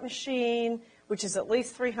CPAP machine, which is at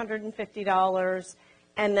least $350,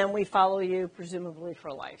 and then we follow you presumably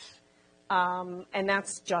for life. And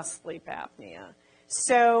that's just sleep apnea.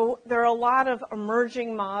 So there are a lot of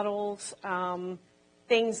emerging models,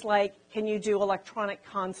 things like, can you do electronic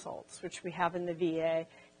consults, which we have in the VA?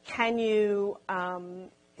 Can you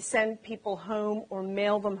send people home or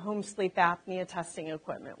mail them home sleep apnea testing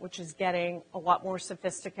equipment, which is getting a lot more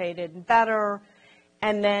sophisticated and better?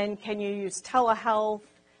 And then can you use telehealth,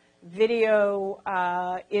 video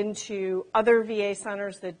into other VA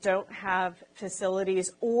centers that don't have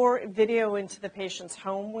facilities, or video into the patient's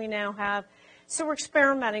home we now have? So we're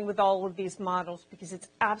experimenting with all of these models because it's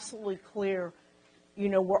absolutely clear, you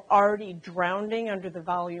know, we're already drowning under the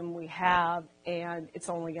volume we have, and it's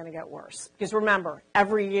only going to get worse. Because remember,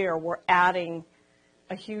 every year we're adding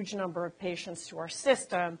a huge number of patients to our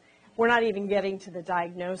system. We're not even getting to the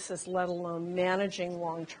diagnosis, let alone managing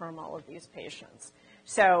long-term all of these patients.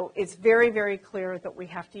 So it's very, very clear that we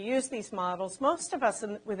have to use these models. Most of us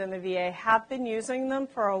within the VA have been using them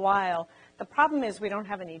for a while. The problem is we don't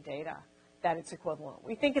have any data that it's equivalent.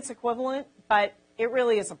 We think it's equivalent, but it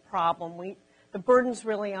really is a problem. The burden's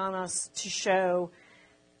really on us to show,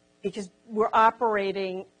 because we're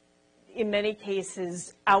operating, in many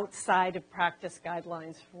cases, outside of practice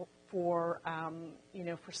guidelines for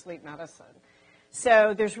sleep medicine.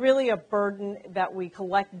 So there's really a burden that we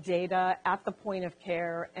collect data at the point of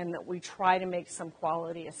care and that we try to make some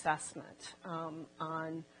quality assessment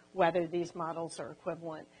on whether these models are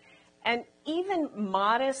equivalent. And even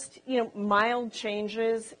modest, mild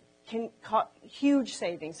changes can cause huge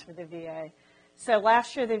savings for the VA. So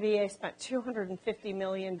last year the VA spent $250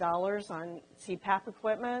 million on CPAP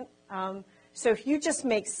equipment. So if you just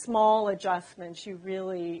make small adjustments, you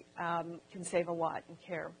really can save a lot in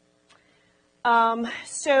care.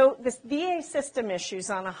 So this VA system issues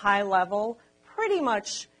on a high level, pretty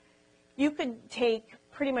much, you could take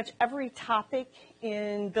pretty much every topic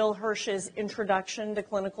in Bill Hirsch's introduction to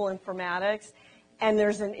clinical informatics, and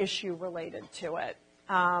there's an issue related to it,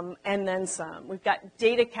 and then some. We've got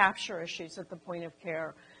data capture issues at the point of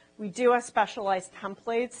care. We do have specialized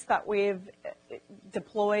templates that we've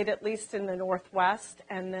deployed, at least in the Northwest,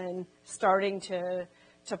 and then starting to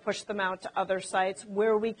push them out to other sites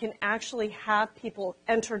where we can actually have people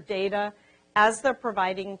enter data as they're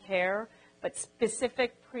providing care, but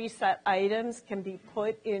specific preset items can be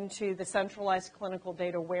put into the centralized clinical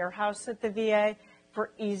data warehouse at the VA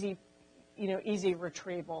for easy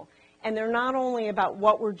retrieval. And they're not only about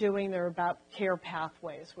what we're doing, they're about care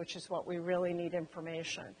pathways, which is what we really need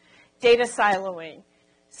information. Data siloing.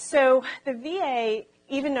 So the VA,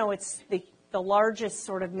 even though it's the largest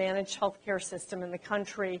sort of managed healthcare system in the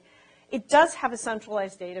country, it does have a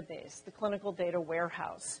centralized database, the clinical data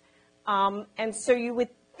warehouse. And so you would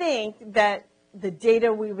think that the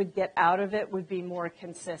data we would get out of it would be more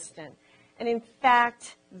consistent. And in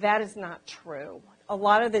fact, that is not true. A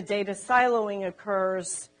lot of the data siloing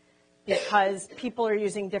occurs because people are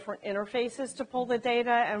using different interfaces to pull the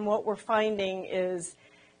data, and what we're finding is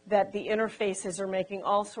that the interfaces are making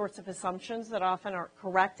all sorts of assumptions that often aren't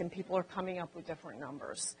correct, and people are coming up with different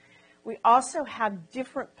numbers. We also have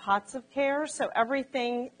different pots of care, so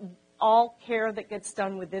everything, all care that gets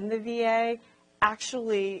done within the VA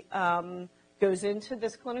actually goes into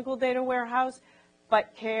this clinical data warehouse,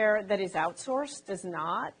 but care that is outsourced does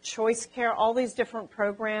not. Choice care, all these different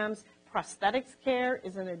programs, prosthetics care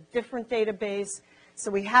is in a different database. So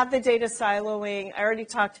we have the data siloing. I already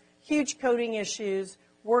talked huge coding issues,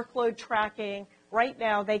 workload tracking. Right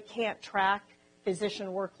now, they can't track physician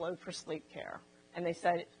workload for sleep care. And they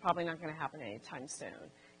said it's probably not going to happen anytime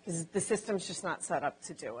soon because the system's just not set up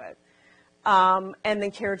to do it. And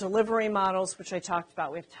then care delivery models, which I talked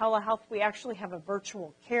about. We have telehealth. We actually have a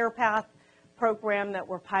virtual care path program that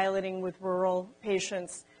we're piloting with rural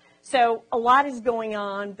patients. So a lot is going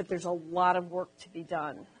on, but there's a lot of work to be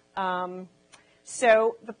done.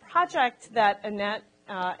 So the project that Annette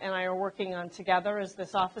and I are working on together is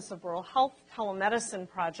this Office of Rural Health Telemedicine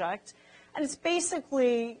project. And it's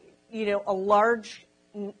basically, a large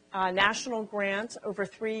national grant over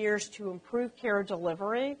 3 years to improve care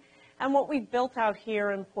delivery. And what we've built out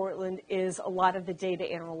here in Portland is a lot of the data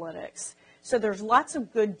analytics. So there's lots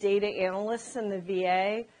of good data analysts in the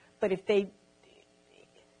VA, but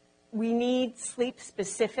we need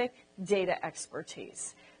sleep-specific data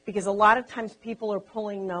expertise because a lot of times people are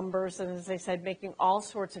pulling numbers and, as I said, making all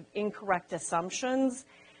sorts of incorrect assumptions,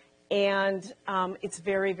 and it's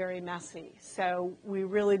very, very messy. So we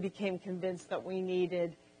really became convinced that we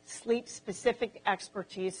needed sleep-specific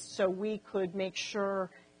expertise so we could make sure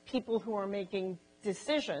people who are making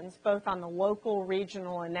decisions, both on the local,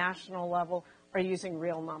 regional, and national level, are using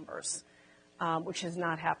real numbers, which has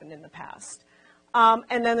not happened in the past.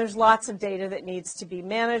 And then there's lots of data that needs to be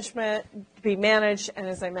managed, and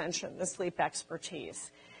as I mentioned, the sleep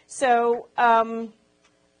expertise. So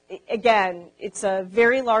again, it's a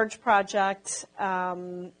very large project,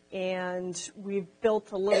 and we've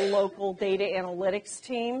built a little local data analytics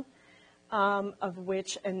team, of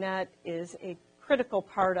which Annette is a critical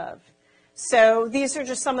part of. So these are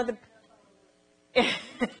just some of the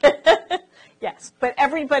yes, but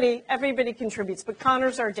everybody contributes. But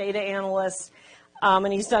Connor's our data analyst,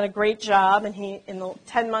 and he's done a great job. And in the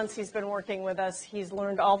 10 months he's been working with us, he's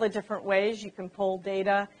learned all the different ways you can pull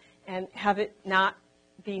data and have it not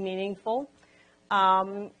be meaningful.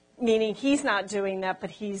 Meaning he's not doing that, but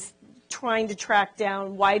he's trying to track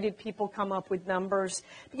down why did people come up with numbers,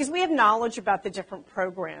 because we have knowledge about the different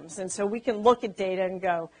programs, and so we can look at data and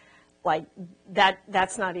go, like,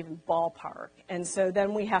 that's not even ballpark. And so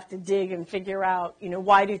then we have to dig and figure out,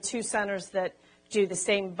 why do two centers that do the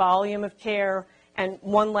same volume of care, and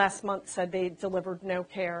one last month said they delivered no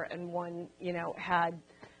care, and one, had,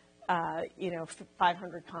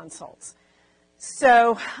 500 consults.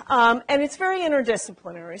 So, and it's very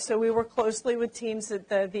interdisciplinary. So we work closely with teams at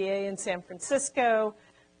the VA in San Francisco,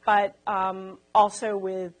 but also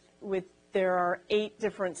with there are 8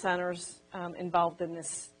 different centers involved in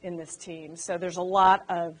this team. So there's a lot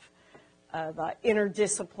of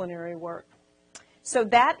interdisciplinary work. So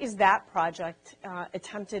that is that project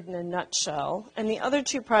attempted in a nutshell. And the other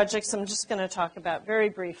 2 projects I'm just going to talk about very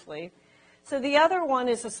briefly. So the other one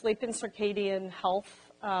is a sleep and circadian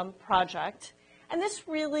health project. And this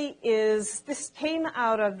came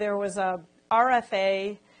out of, there was a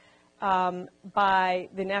RFA by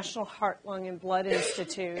the National Heart, Lung, and Blood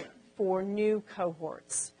Institute for new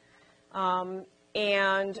cohorts.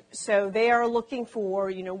 And so they are looking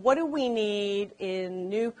for, what do we need in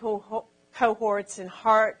new cohorts in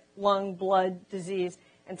heart, lung, blood disease,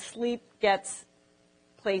 and sleep gets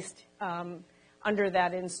placed under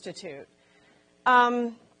that institute.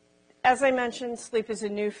 As I mentioned, sleep is a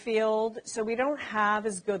new field, so we don't have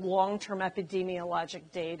as good long-term epidemiologic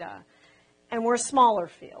data, and we're a smaller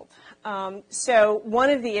field. So one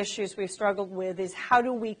of the issues we've struggled with is how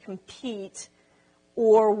do we compete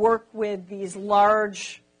or work with these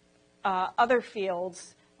large other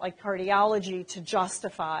fields like cardiology to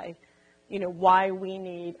justify, why we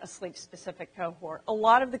need a sleep-specific cohort. A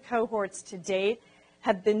lot of the cohorts to date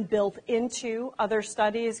have been built into other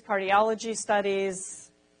studies, cardiology studies,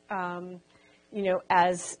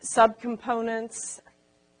 as subcomponents.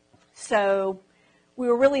 So we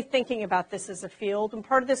were really thinking about this as a field, and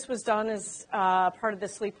part of this was done as part of the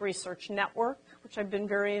Sleep Research Network, which I've been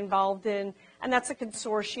very involved in, and that's a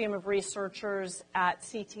consortium of researchers at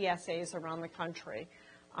CTSAs around the country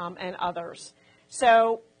and others.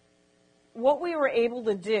 So what we were able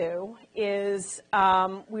to do is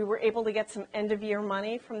we were able to get some end-of-year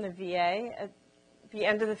money from the VA. At the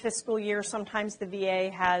end of the fiscal year, sometimes the VA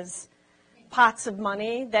has pots of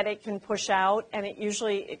money that it can push out, and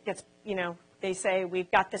it gets, they say,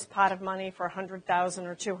 we've got this pot of money for $100,000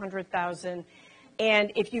 or $200,000,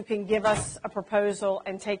 and if you can give us a proposal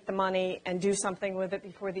and take the money and do something with it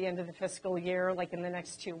before the end of the fiscal year, like in the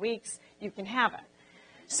next 2 weeks, you can have it.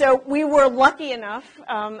 So we were lucky enough,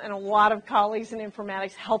 and a lot of colleagues in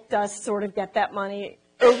informatics helped us sort of get that money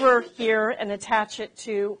over here and attach it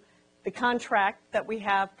to the contract that we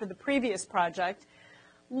have for the previous project,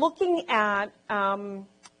 looking at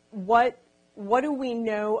what do we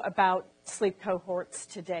know about sleep cohorts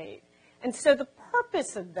to date. And so the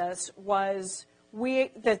purpose of this was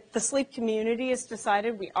the sleep community has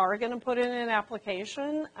decided we are going to put in an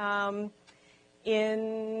application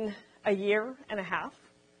in a year and a half.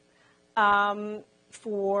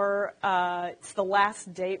 It's the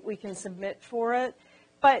last date we can submit for it.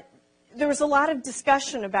 But there was a lot of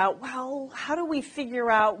discussion about, well, how do we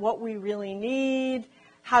figure out what we really need?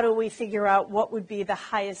 How do we figure out what would be the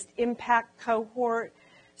highest impact cohort?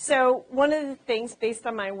 So one of the things, based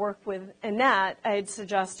on my work with Annette, I had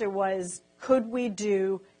suggested was, could we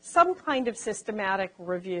do some kind of systematic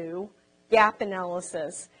review, gap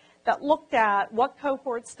analysis, that looked at what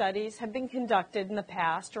cohort studies have been conducted in the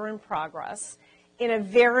past or in progress in a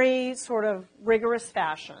very sort of rigorous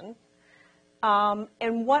fashion,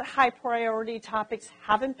 and what high priority topics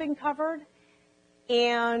haven't been covered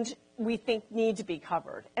and we think need to be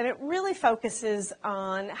covered. And it really focuses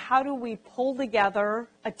on how do we pull together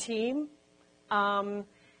a team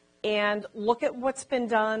and look at what's been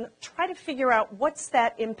done, try to figure out what's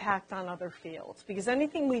that impact on other fields. Because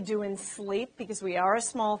anything we do in sleep, because we are a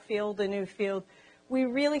small field, a new field, we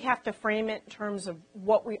really have to frame it in terms of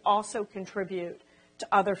what we also contribute to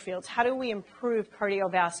other fields. How do we improve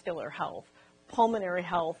cardiovascular health, pulmonary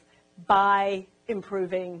health, by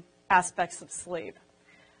improving aspects of sleep?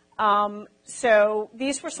 So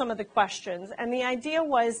these were some of the questions. And the idea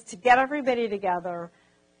was to get everybody together,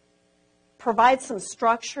 provide some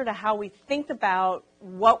structure to how we think about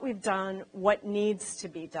what we've done, what needs to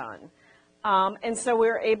be done. And so we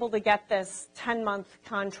were able to get this 10-month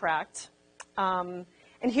contract. And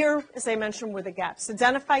here, as I mentioned, were the gaps.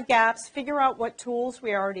 Identify gaps, figure out what tools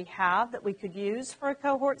we already have that we could use for a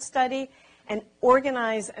cohort study, and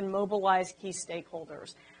organize and mobilize key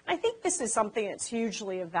stakeholders. I think this is something that's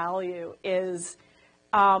hugely of value, is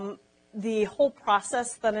the whole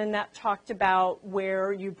process that Annette talked about,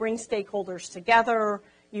 where you bring stakeholders together,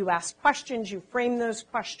 you ask questions, you frame those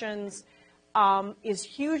questions, is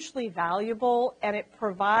hugely valuable, and it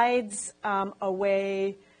provides a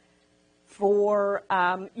way for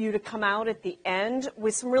you to come out at the end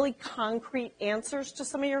with some really concrete answers to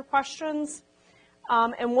some of your questions.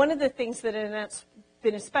 And one of the things that Annette's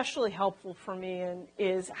been especially helpful for me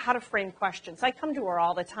is how to frame questions. I come to her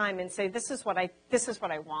all the time and say, this is what I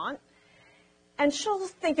want. And she'll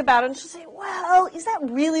think about it and she'll say, well, is that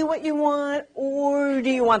really what you want, or do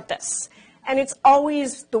you want this? And it's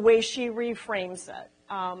always the way she reframes it.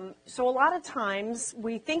 So a lot of times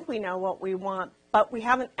we think we know what we want, but we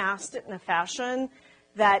haven't asked it in a fashion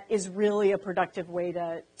that is really a productive way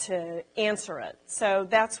to answer it. So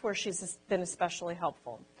that's where she's been especially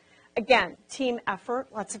helpful. Again, team effort,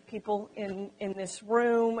 lots of people in this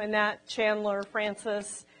room, Annette, Chandler,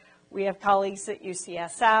 Francis. We have colleagues at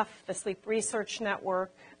UCSF, the Sleep Research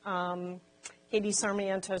Network. Katie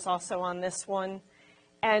Sarmiento is also on this one.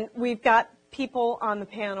 And we've got people on the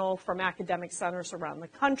panel from academic centers around the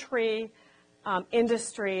country,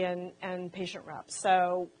 industry, and patient reps.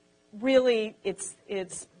 So really, it's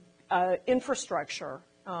infrastructure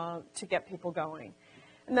to get people going.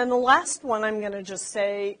 And then the last one I'm going to just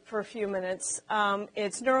say for a few minutes,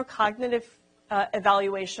 it's neurocognitive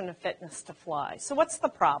evaluation of fitness to fly. So what's the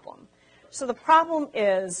problem? So the problem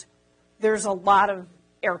is there's a lot of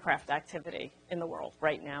aircraft activity in the world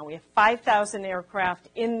right now. We have 5,000 aircraft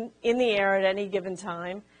in the air at any given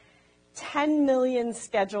time, 10 million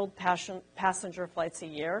scheduled passenger flights a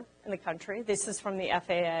year in the country. This is from the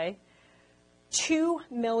FAA. 2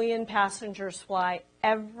 million passengers fly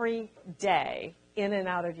every day in and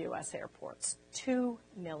out of U.S. airports. 2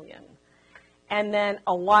 million. And then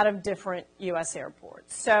a lot of different U.S.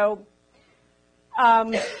 airports. So,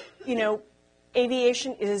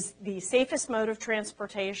 aviation is the safest mode of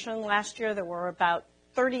transportation. Last year there were about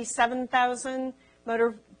 37,000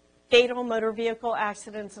 fatal motor vehicle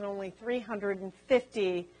accidents and only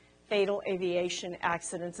 350 fatal aviation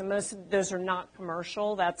accidents. And most of those are not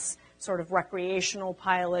commercial. That's sort of recreational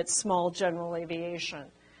pilots, small general aviation.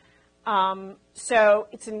 So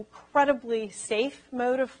it's an incredibly safe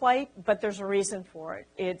mode of flight, but there's a reason for it.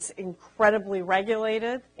 It's incredibly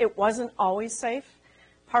regulated. It wasn't always safe.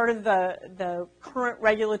 Part of the current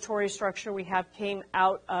regulatory structure we have came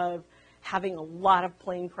out of having a lot of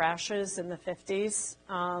plane crashes in the 50s,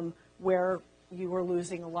 where you were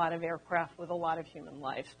losing a lot of aircraft with a lot of human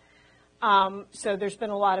life. So there's been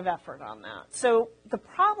a lot of effort on that. So the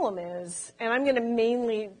problem is, and I'm going to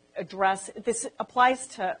mainly address, this applies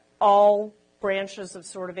to all branches of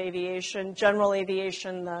sort of aviation, general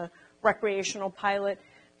aviation, the recreational pilot,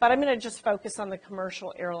 but I'm going to just focus on the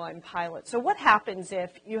commercial airline pilot. So what happens if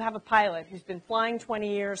you have a pilot who's been flying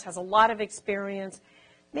 20 years, has a lot of experience,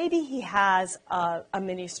 maybe he has a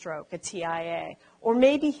mini stroke, a TIA, or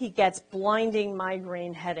maybe he gets blinding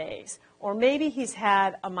migraine headaches, or maybe he's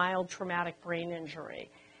had a mild traumatic brain injury.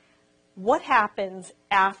 What happens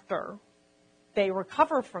after they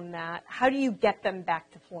recover from that? How do you get them back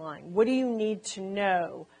to flying? What do you need to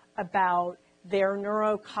know about their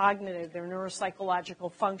neurocognitive, their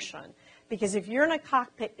neuropsychological function? Because if you're in a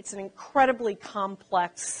cockpit, it's an incredibly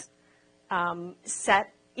complex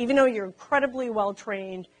set. Even though you're incredibly well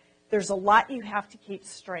trained, there's a lot you have to keep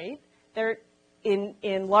straight.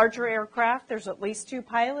 In larger aircraft, there's at least 2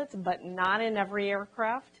 pilots, but not in every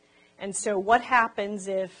aircraft. And so what happens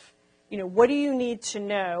if, what do you need to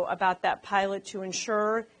know about that pilot to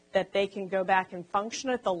ensure that they can go back and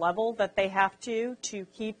function at the level that they have to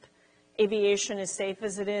keep aviation as safe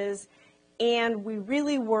as it is? And we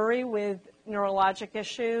really worry with neurologic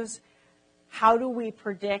issues. How do we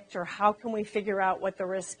predict, or how can we figure out what the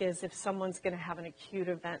risk is if someone's going to have an acute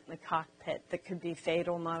event in the cockpit that could be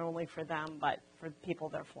fatal not only for them but for the people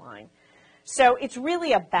they're flying? So it's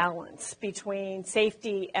really a balance between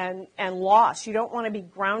safety and loss. You don't want to be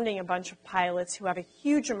grounding a bunch of pilots who have a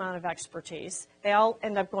huge amount of expertise. They all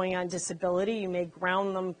end up going on disability. You may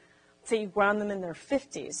ground them, say you ground them in their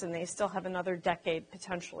 50s, and they still have another decade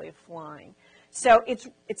potentially of flying. So it's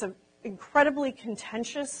an incredibly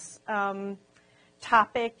contentious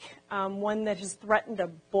topic, one that has threatened to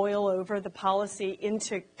boil over the policy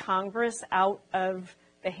into Congress, out of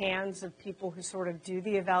the hands of people who sort of do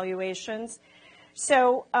the evaluations.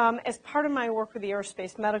 So as part of my work with the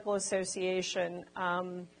Aerospace Medical Association,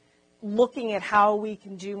 looking at how we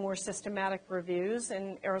can do more systematic reviews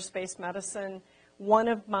in aerospace medicine, one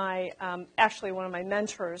of my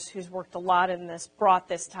mentors who's worked a lot in this brought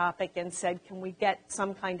this topic and said, can we get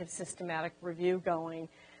some kind of systematic review going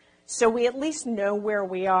so we at least know where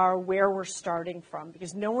we are, where we're starting from,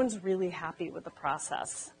 because no one's really happy with the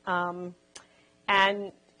process.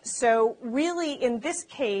 And so really, in this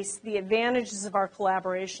case, the advantages of our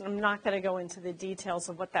collaboration, I'm not going to go into the details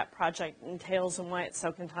of what that project entails and why it's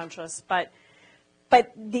so contentious, but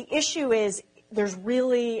the issue is there's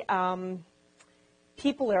really,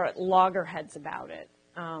 people are at loggerheads about it.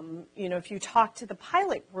 If you talk to the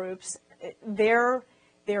pilot groups, they're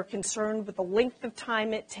concerned with the length of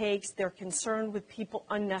time it takes. They're concerned with people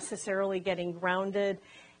unnecessarily getting grounded.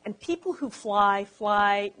 And people who fly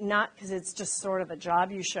not because it's just sort of a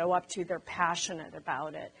job you show up to. They're passionate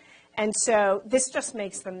about it. And so this just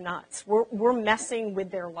makes them nuts. We're messing with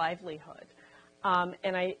their livelihood.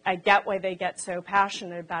 And I get why they get so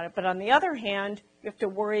passionate about it. But on the other hand, you have to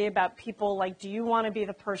worry about people like, do you want to be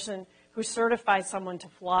the person who certifies someone to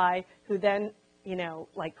fly who then,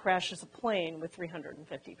 crashes a plane with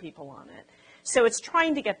 350 people on it? So it's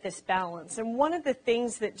trying to get this balance. And one of the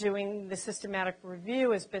things that doing the systematic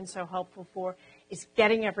review has been so helpful for is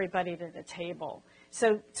getting everybody to the table.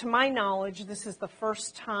 So to my knowledge, this is the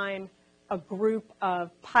first time a group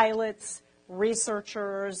of pilots,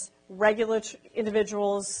 researchers,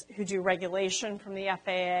 individuals who do regulation from the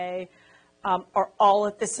FAA are all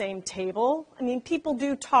at the same table. I mean, people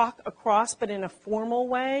do talk across, but in a formal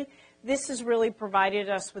way. This has really provided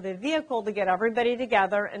us with a vehicle to get everybody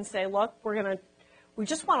together and say, look, we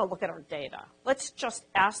just want to look at our data. Let's just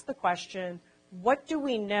ask the question, what do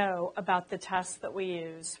we know about the tests that we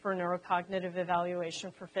use for neurocognitive evaluation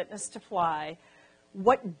for fitness to fly?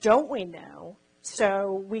 What don't we know?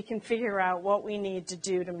 So we can figure out what we need to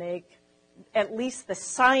do to make at least the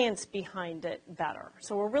science behind it better.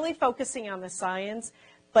 So we're really focusing on the science,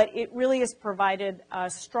 but it really has provided a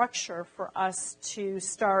structure for us to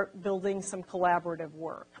start building some collaborative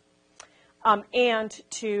work and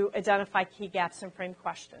to identify key gaps and frame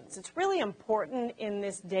questions. It's really important in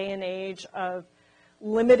this day and age of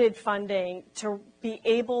limited funding to be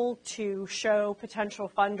able to show potential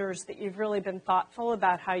funders that you've really been thoughtful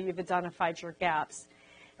about how you've identified your gaps.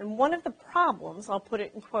 And one of the problems, I'll put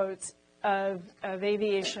it in quotes, of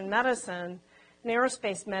aviation medicine and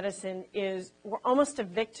aerospace medicine is we're almost a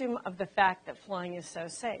victim of the fact that flying is so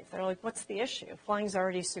safe. They're like, what's the issue? Flying's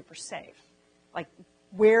already super safe. Like,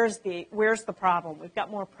 where's the problem? We've got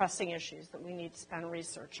more pressing issues that we need to spend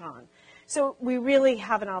research on. So we really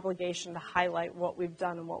have an obligation to highlight what we've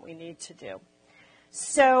done and what we need to do.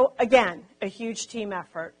 So again, a huge team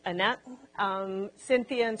effort. Annette,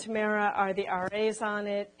 Cynthia, and Tamara are the RAs on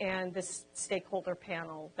it, and this stakeholder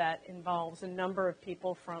panel that involves a number of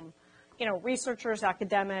people from, researchers,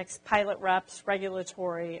 academics, pilot reps,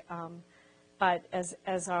 regulatory, but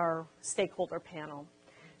as our stakeholder panel.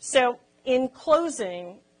 So in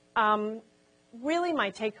closing, really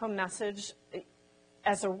my take-home message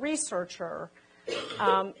as a researcher,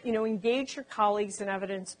 engage your colleagues in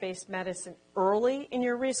evidence-based medicine early in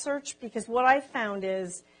your research, because what I found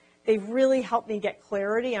is they've really helped me get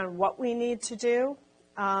clarity on what we need to do,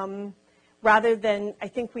 rather than, I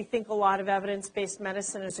think we think a lot of evidence-based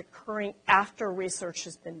medicine is occurring after research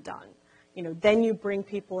has been done. Then you bring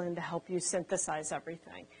people in to help you synthesize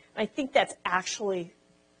everything. And I think that's actually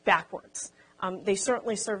backwards. They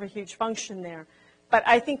certainly serve a huge function there, but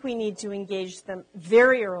I think we need to engage them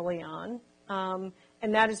very early on.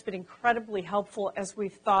 And that has been incredibly helpful as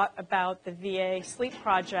we've thought about the VA sleep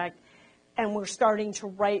project, and we're starting to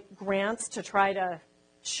write grants to try to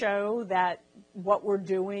show that what we're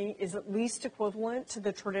doing is at least equivalent to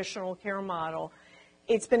the traditional care model.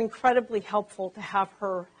 It's been incredibly helpful to have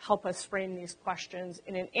her help us frame these questions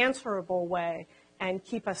in an answerable way and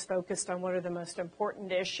keep us focused on what are the most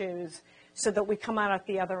important issues so that we come out at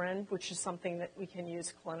the other end, which is something that we can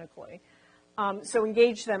use clinically. So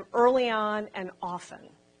engage them early on and often.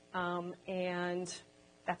 And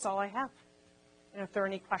that's all I have. And if there are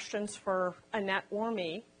any questions for Annette or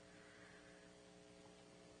me.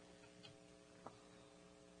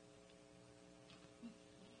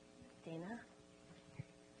 Dana?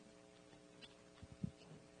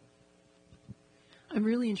 I'm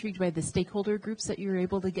really intrigued by the stakeholder groups that you're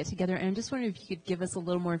able to get together, and I'm just wondering if you could give us a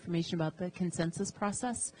little more information about the consensus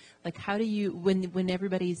process. Like, how do you, when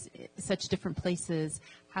everybody's such different places,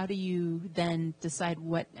 how do you then decide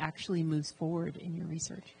what actually moves forward in your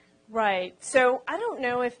research? Right. So I don't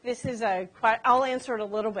know if this is I'll answer it a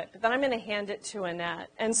little bit, but then I'm going to hand it to Annette.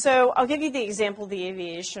 And so I'll give you the example of the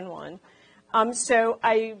aviation one. So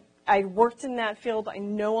I worked in that field. I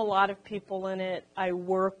know a lot of people in it. I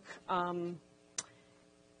work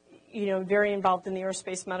very involved in the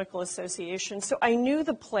Aerospace Medical Association. So I knew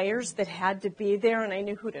the players that had to be there, and I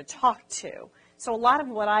knew who to talk to. So a lot of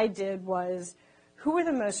what I did was, who are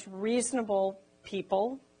the most reasonable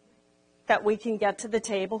people that we can get to the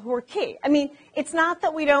table who are key? I mean, it's not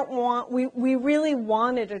that we don't want, we really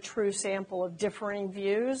wanted a true sample of differing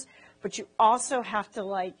views, but you also have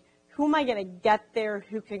to, who am I going to get there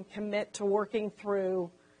who can commit to working through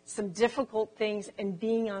some difficult things and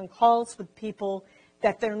being on calls with people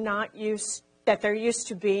that they're used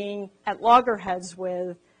to being at loggerheads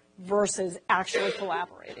with versus actually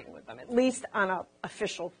collaborating with them, at least on an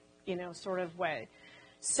official, sort of way.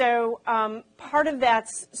 So part of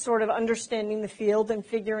that's sort of understanding the field and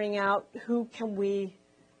figuring out who can we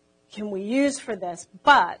use for this.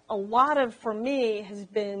 But a lot of, for me, has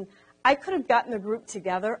been, I could have gotten the group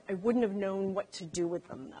together. I wouldn't have known what to do with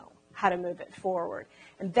them, though, how to move it forward.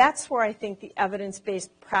 And that's where I think the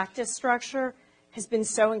evidence-based practice structure has been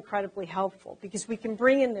so incredibly helpful, because we can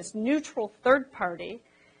bring in this neutral third party,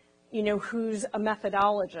 who's a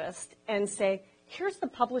methodologist, and say, here's the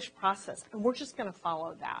published process, and we're just going to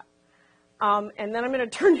follow that. And then I'm going to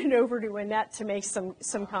turn it over to Annette to make some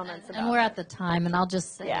comments about it. And we're at the time, and I'll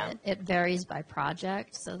just say Yeah. it varies by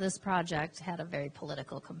project. So this project had a very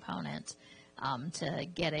political component to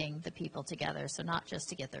getting the people together. So not just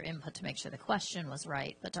to get their input to make sure the question was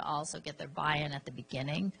right, but to also get their buy-in at the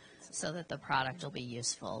beginning so that the product will be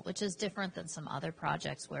useful, which is different than some other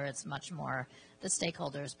projects where it's much more the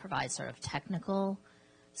stakeholders provide sort of technical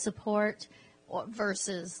support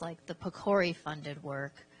versus like the PCORI-funded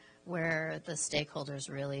work where the stakeholders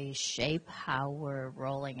really shape how we're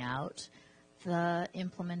rolling out the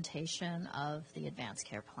implementation of the advanced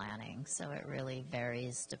care planning. So it really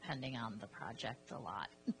varies depending on the project a lot.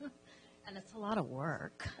 And it's a lot of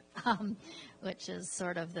work, which is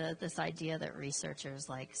sort of this idea that researchers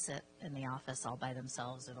sit in the office all by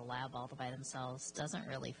themselves or the lab all by themselves doesn't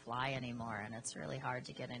really fly anymore, and it's really hard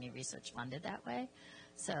to get any research funded that way.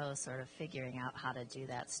 So sort of figuring out how to do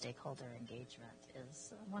that stakeholder engagement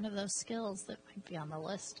is one of those skills that might be on the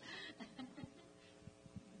list.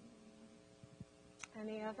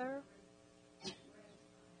 Any other?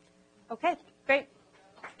 Okay, great.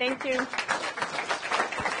 Thank you.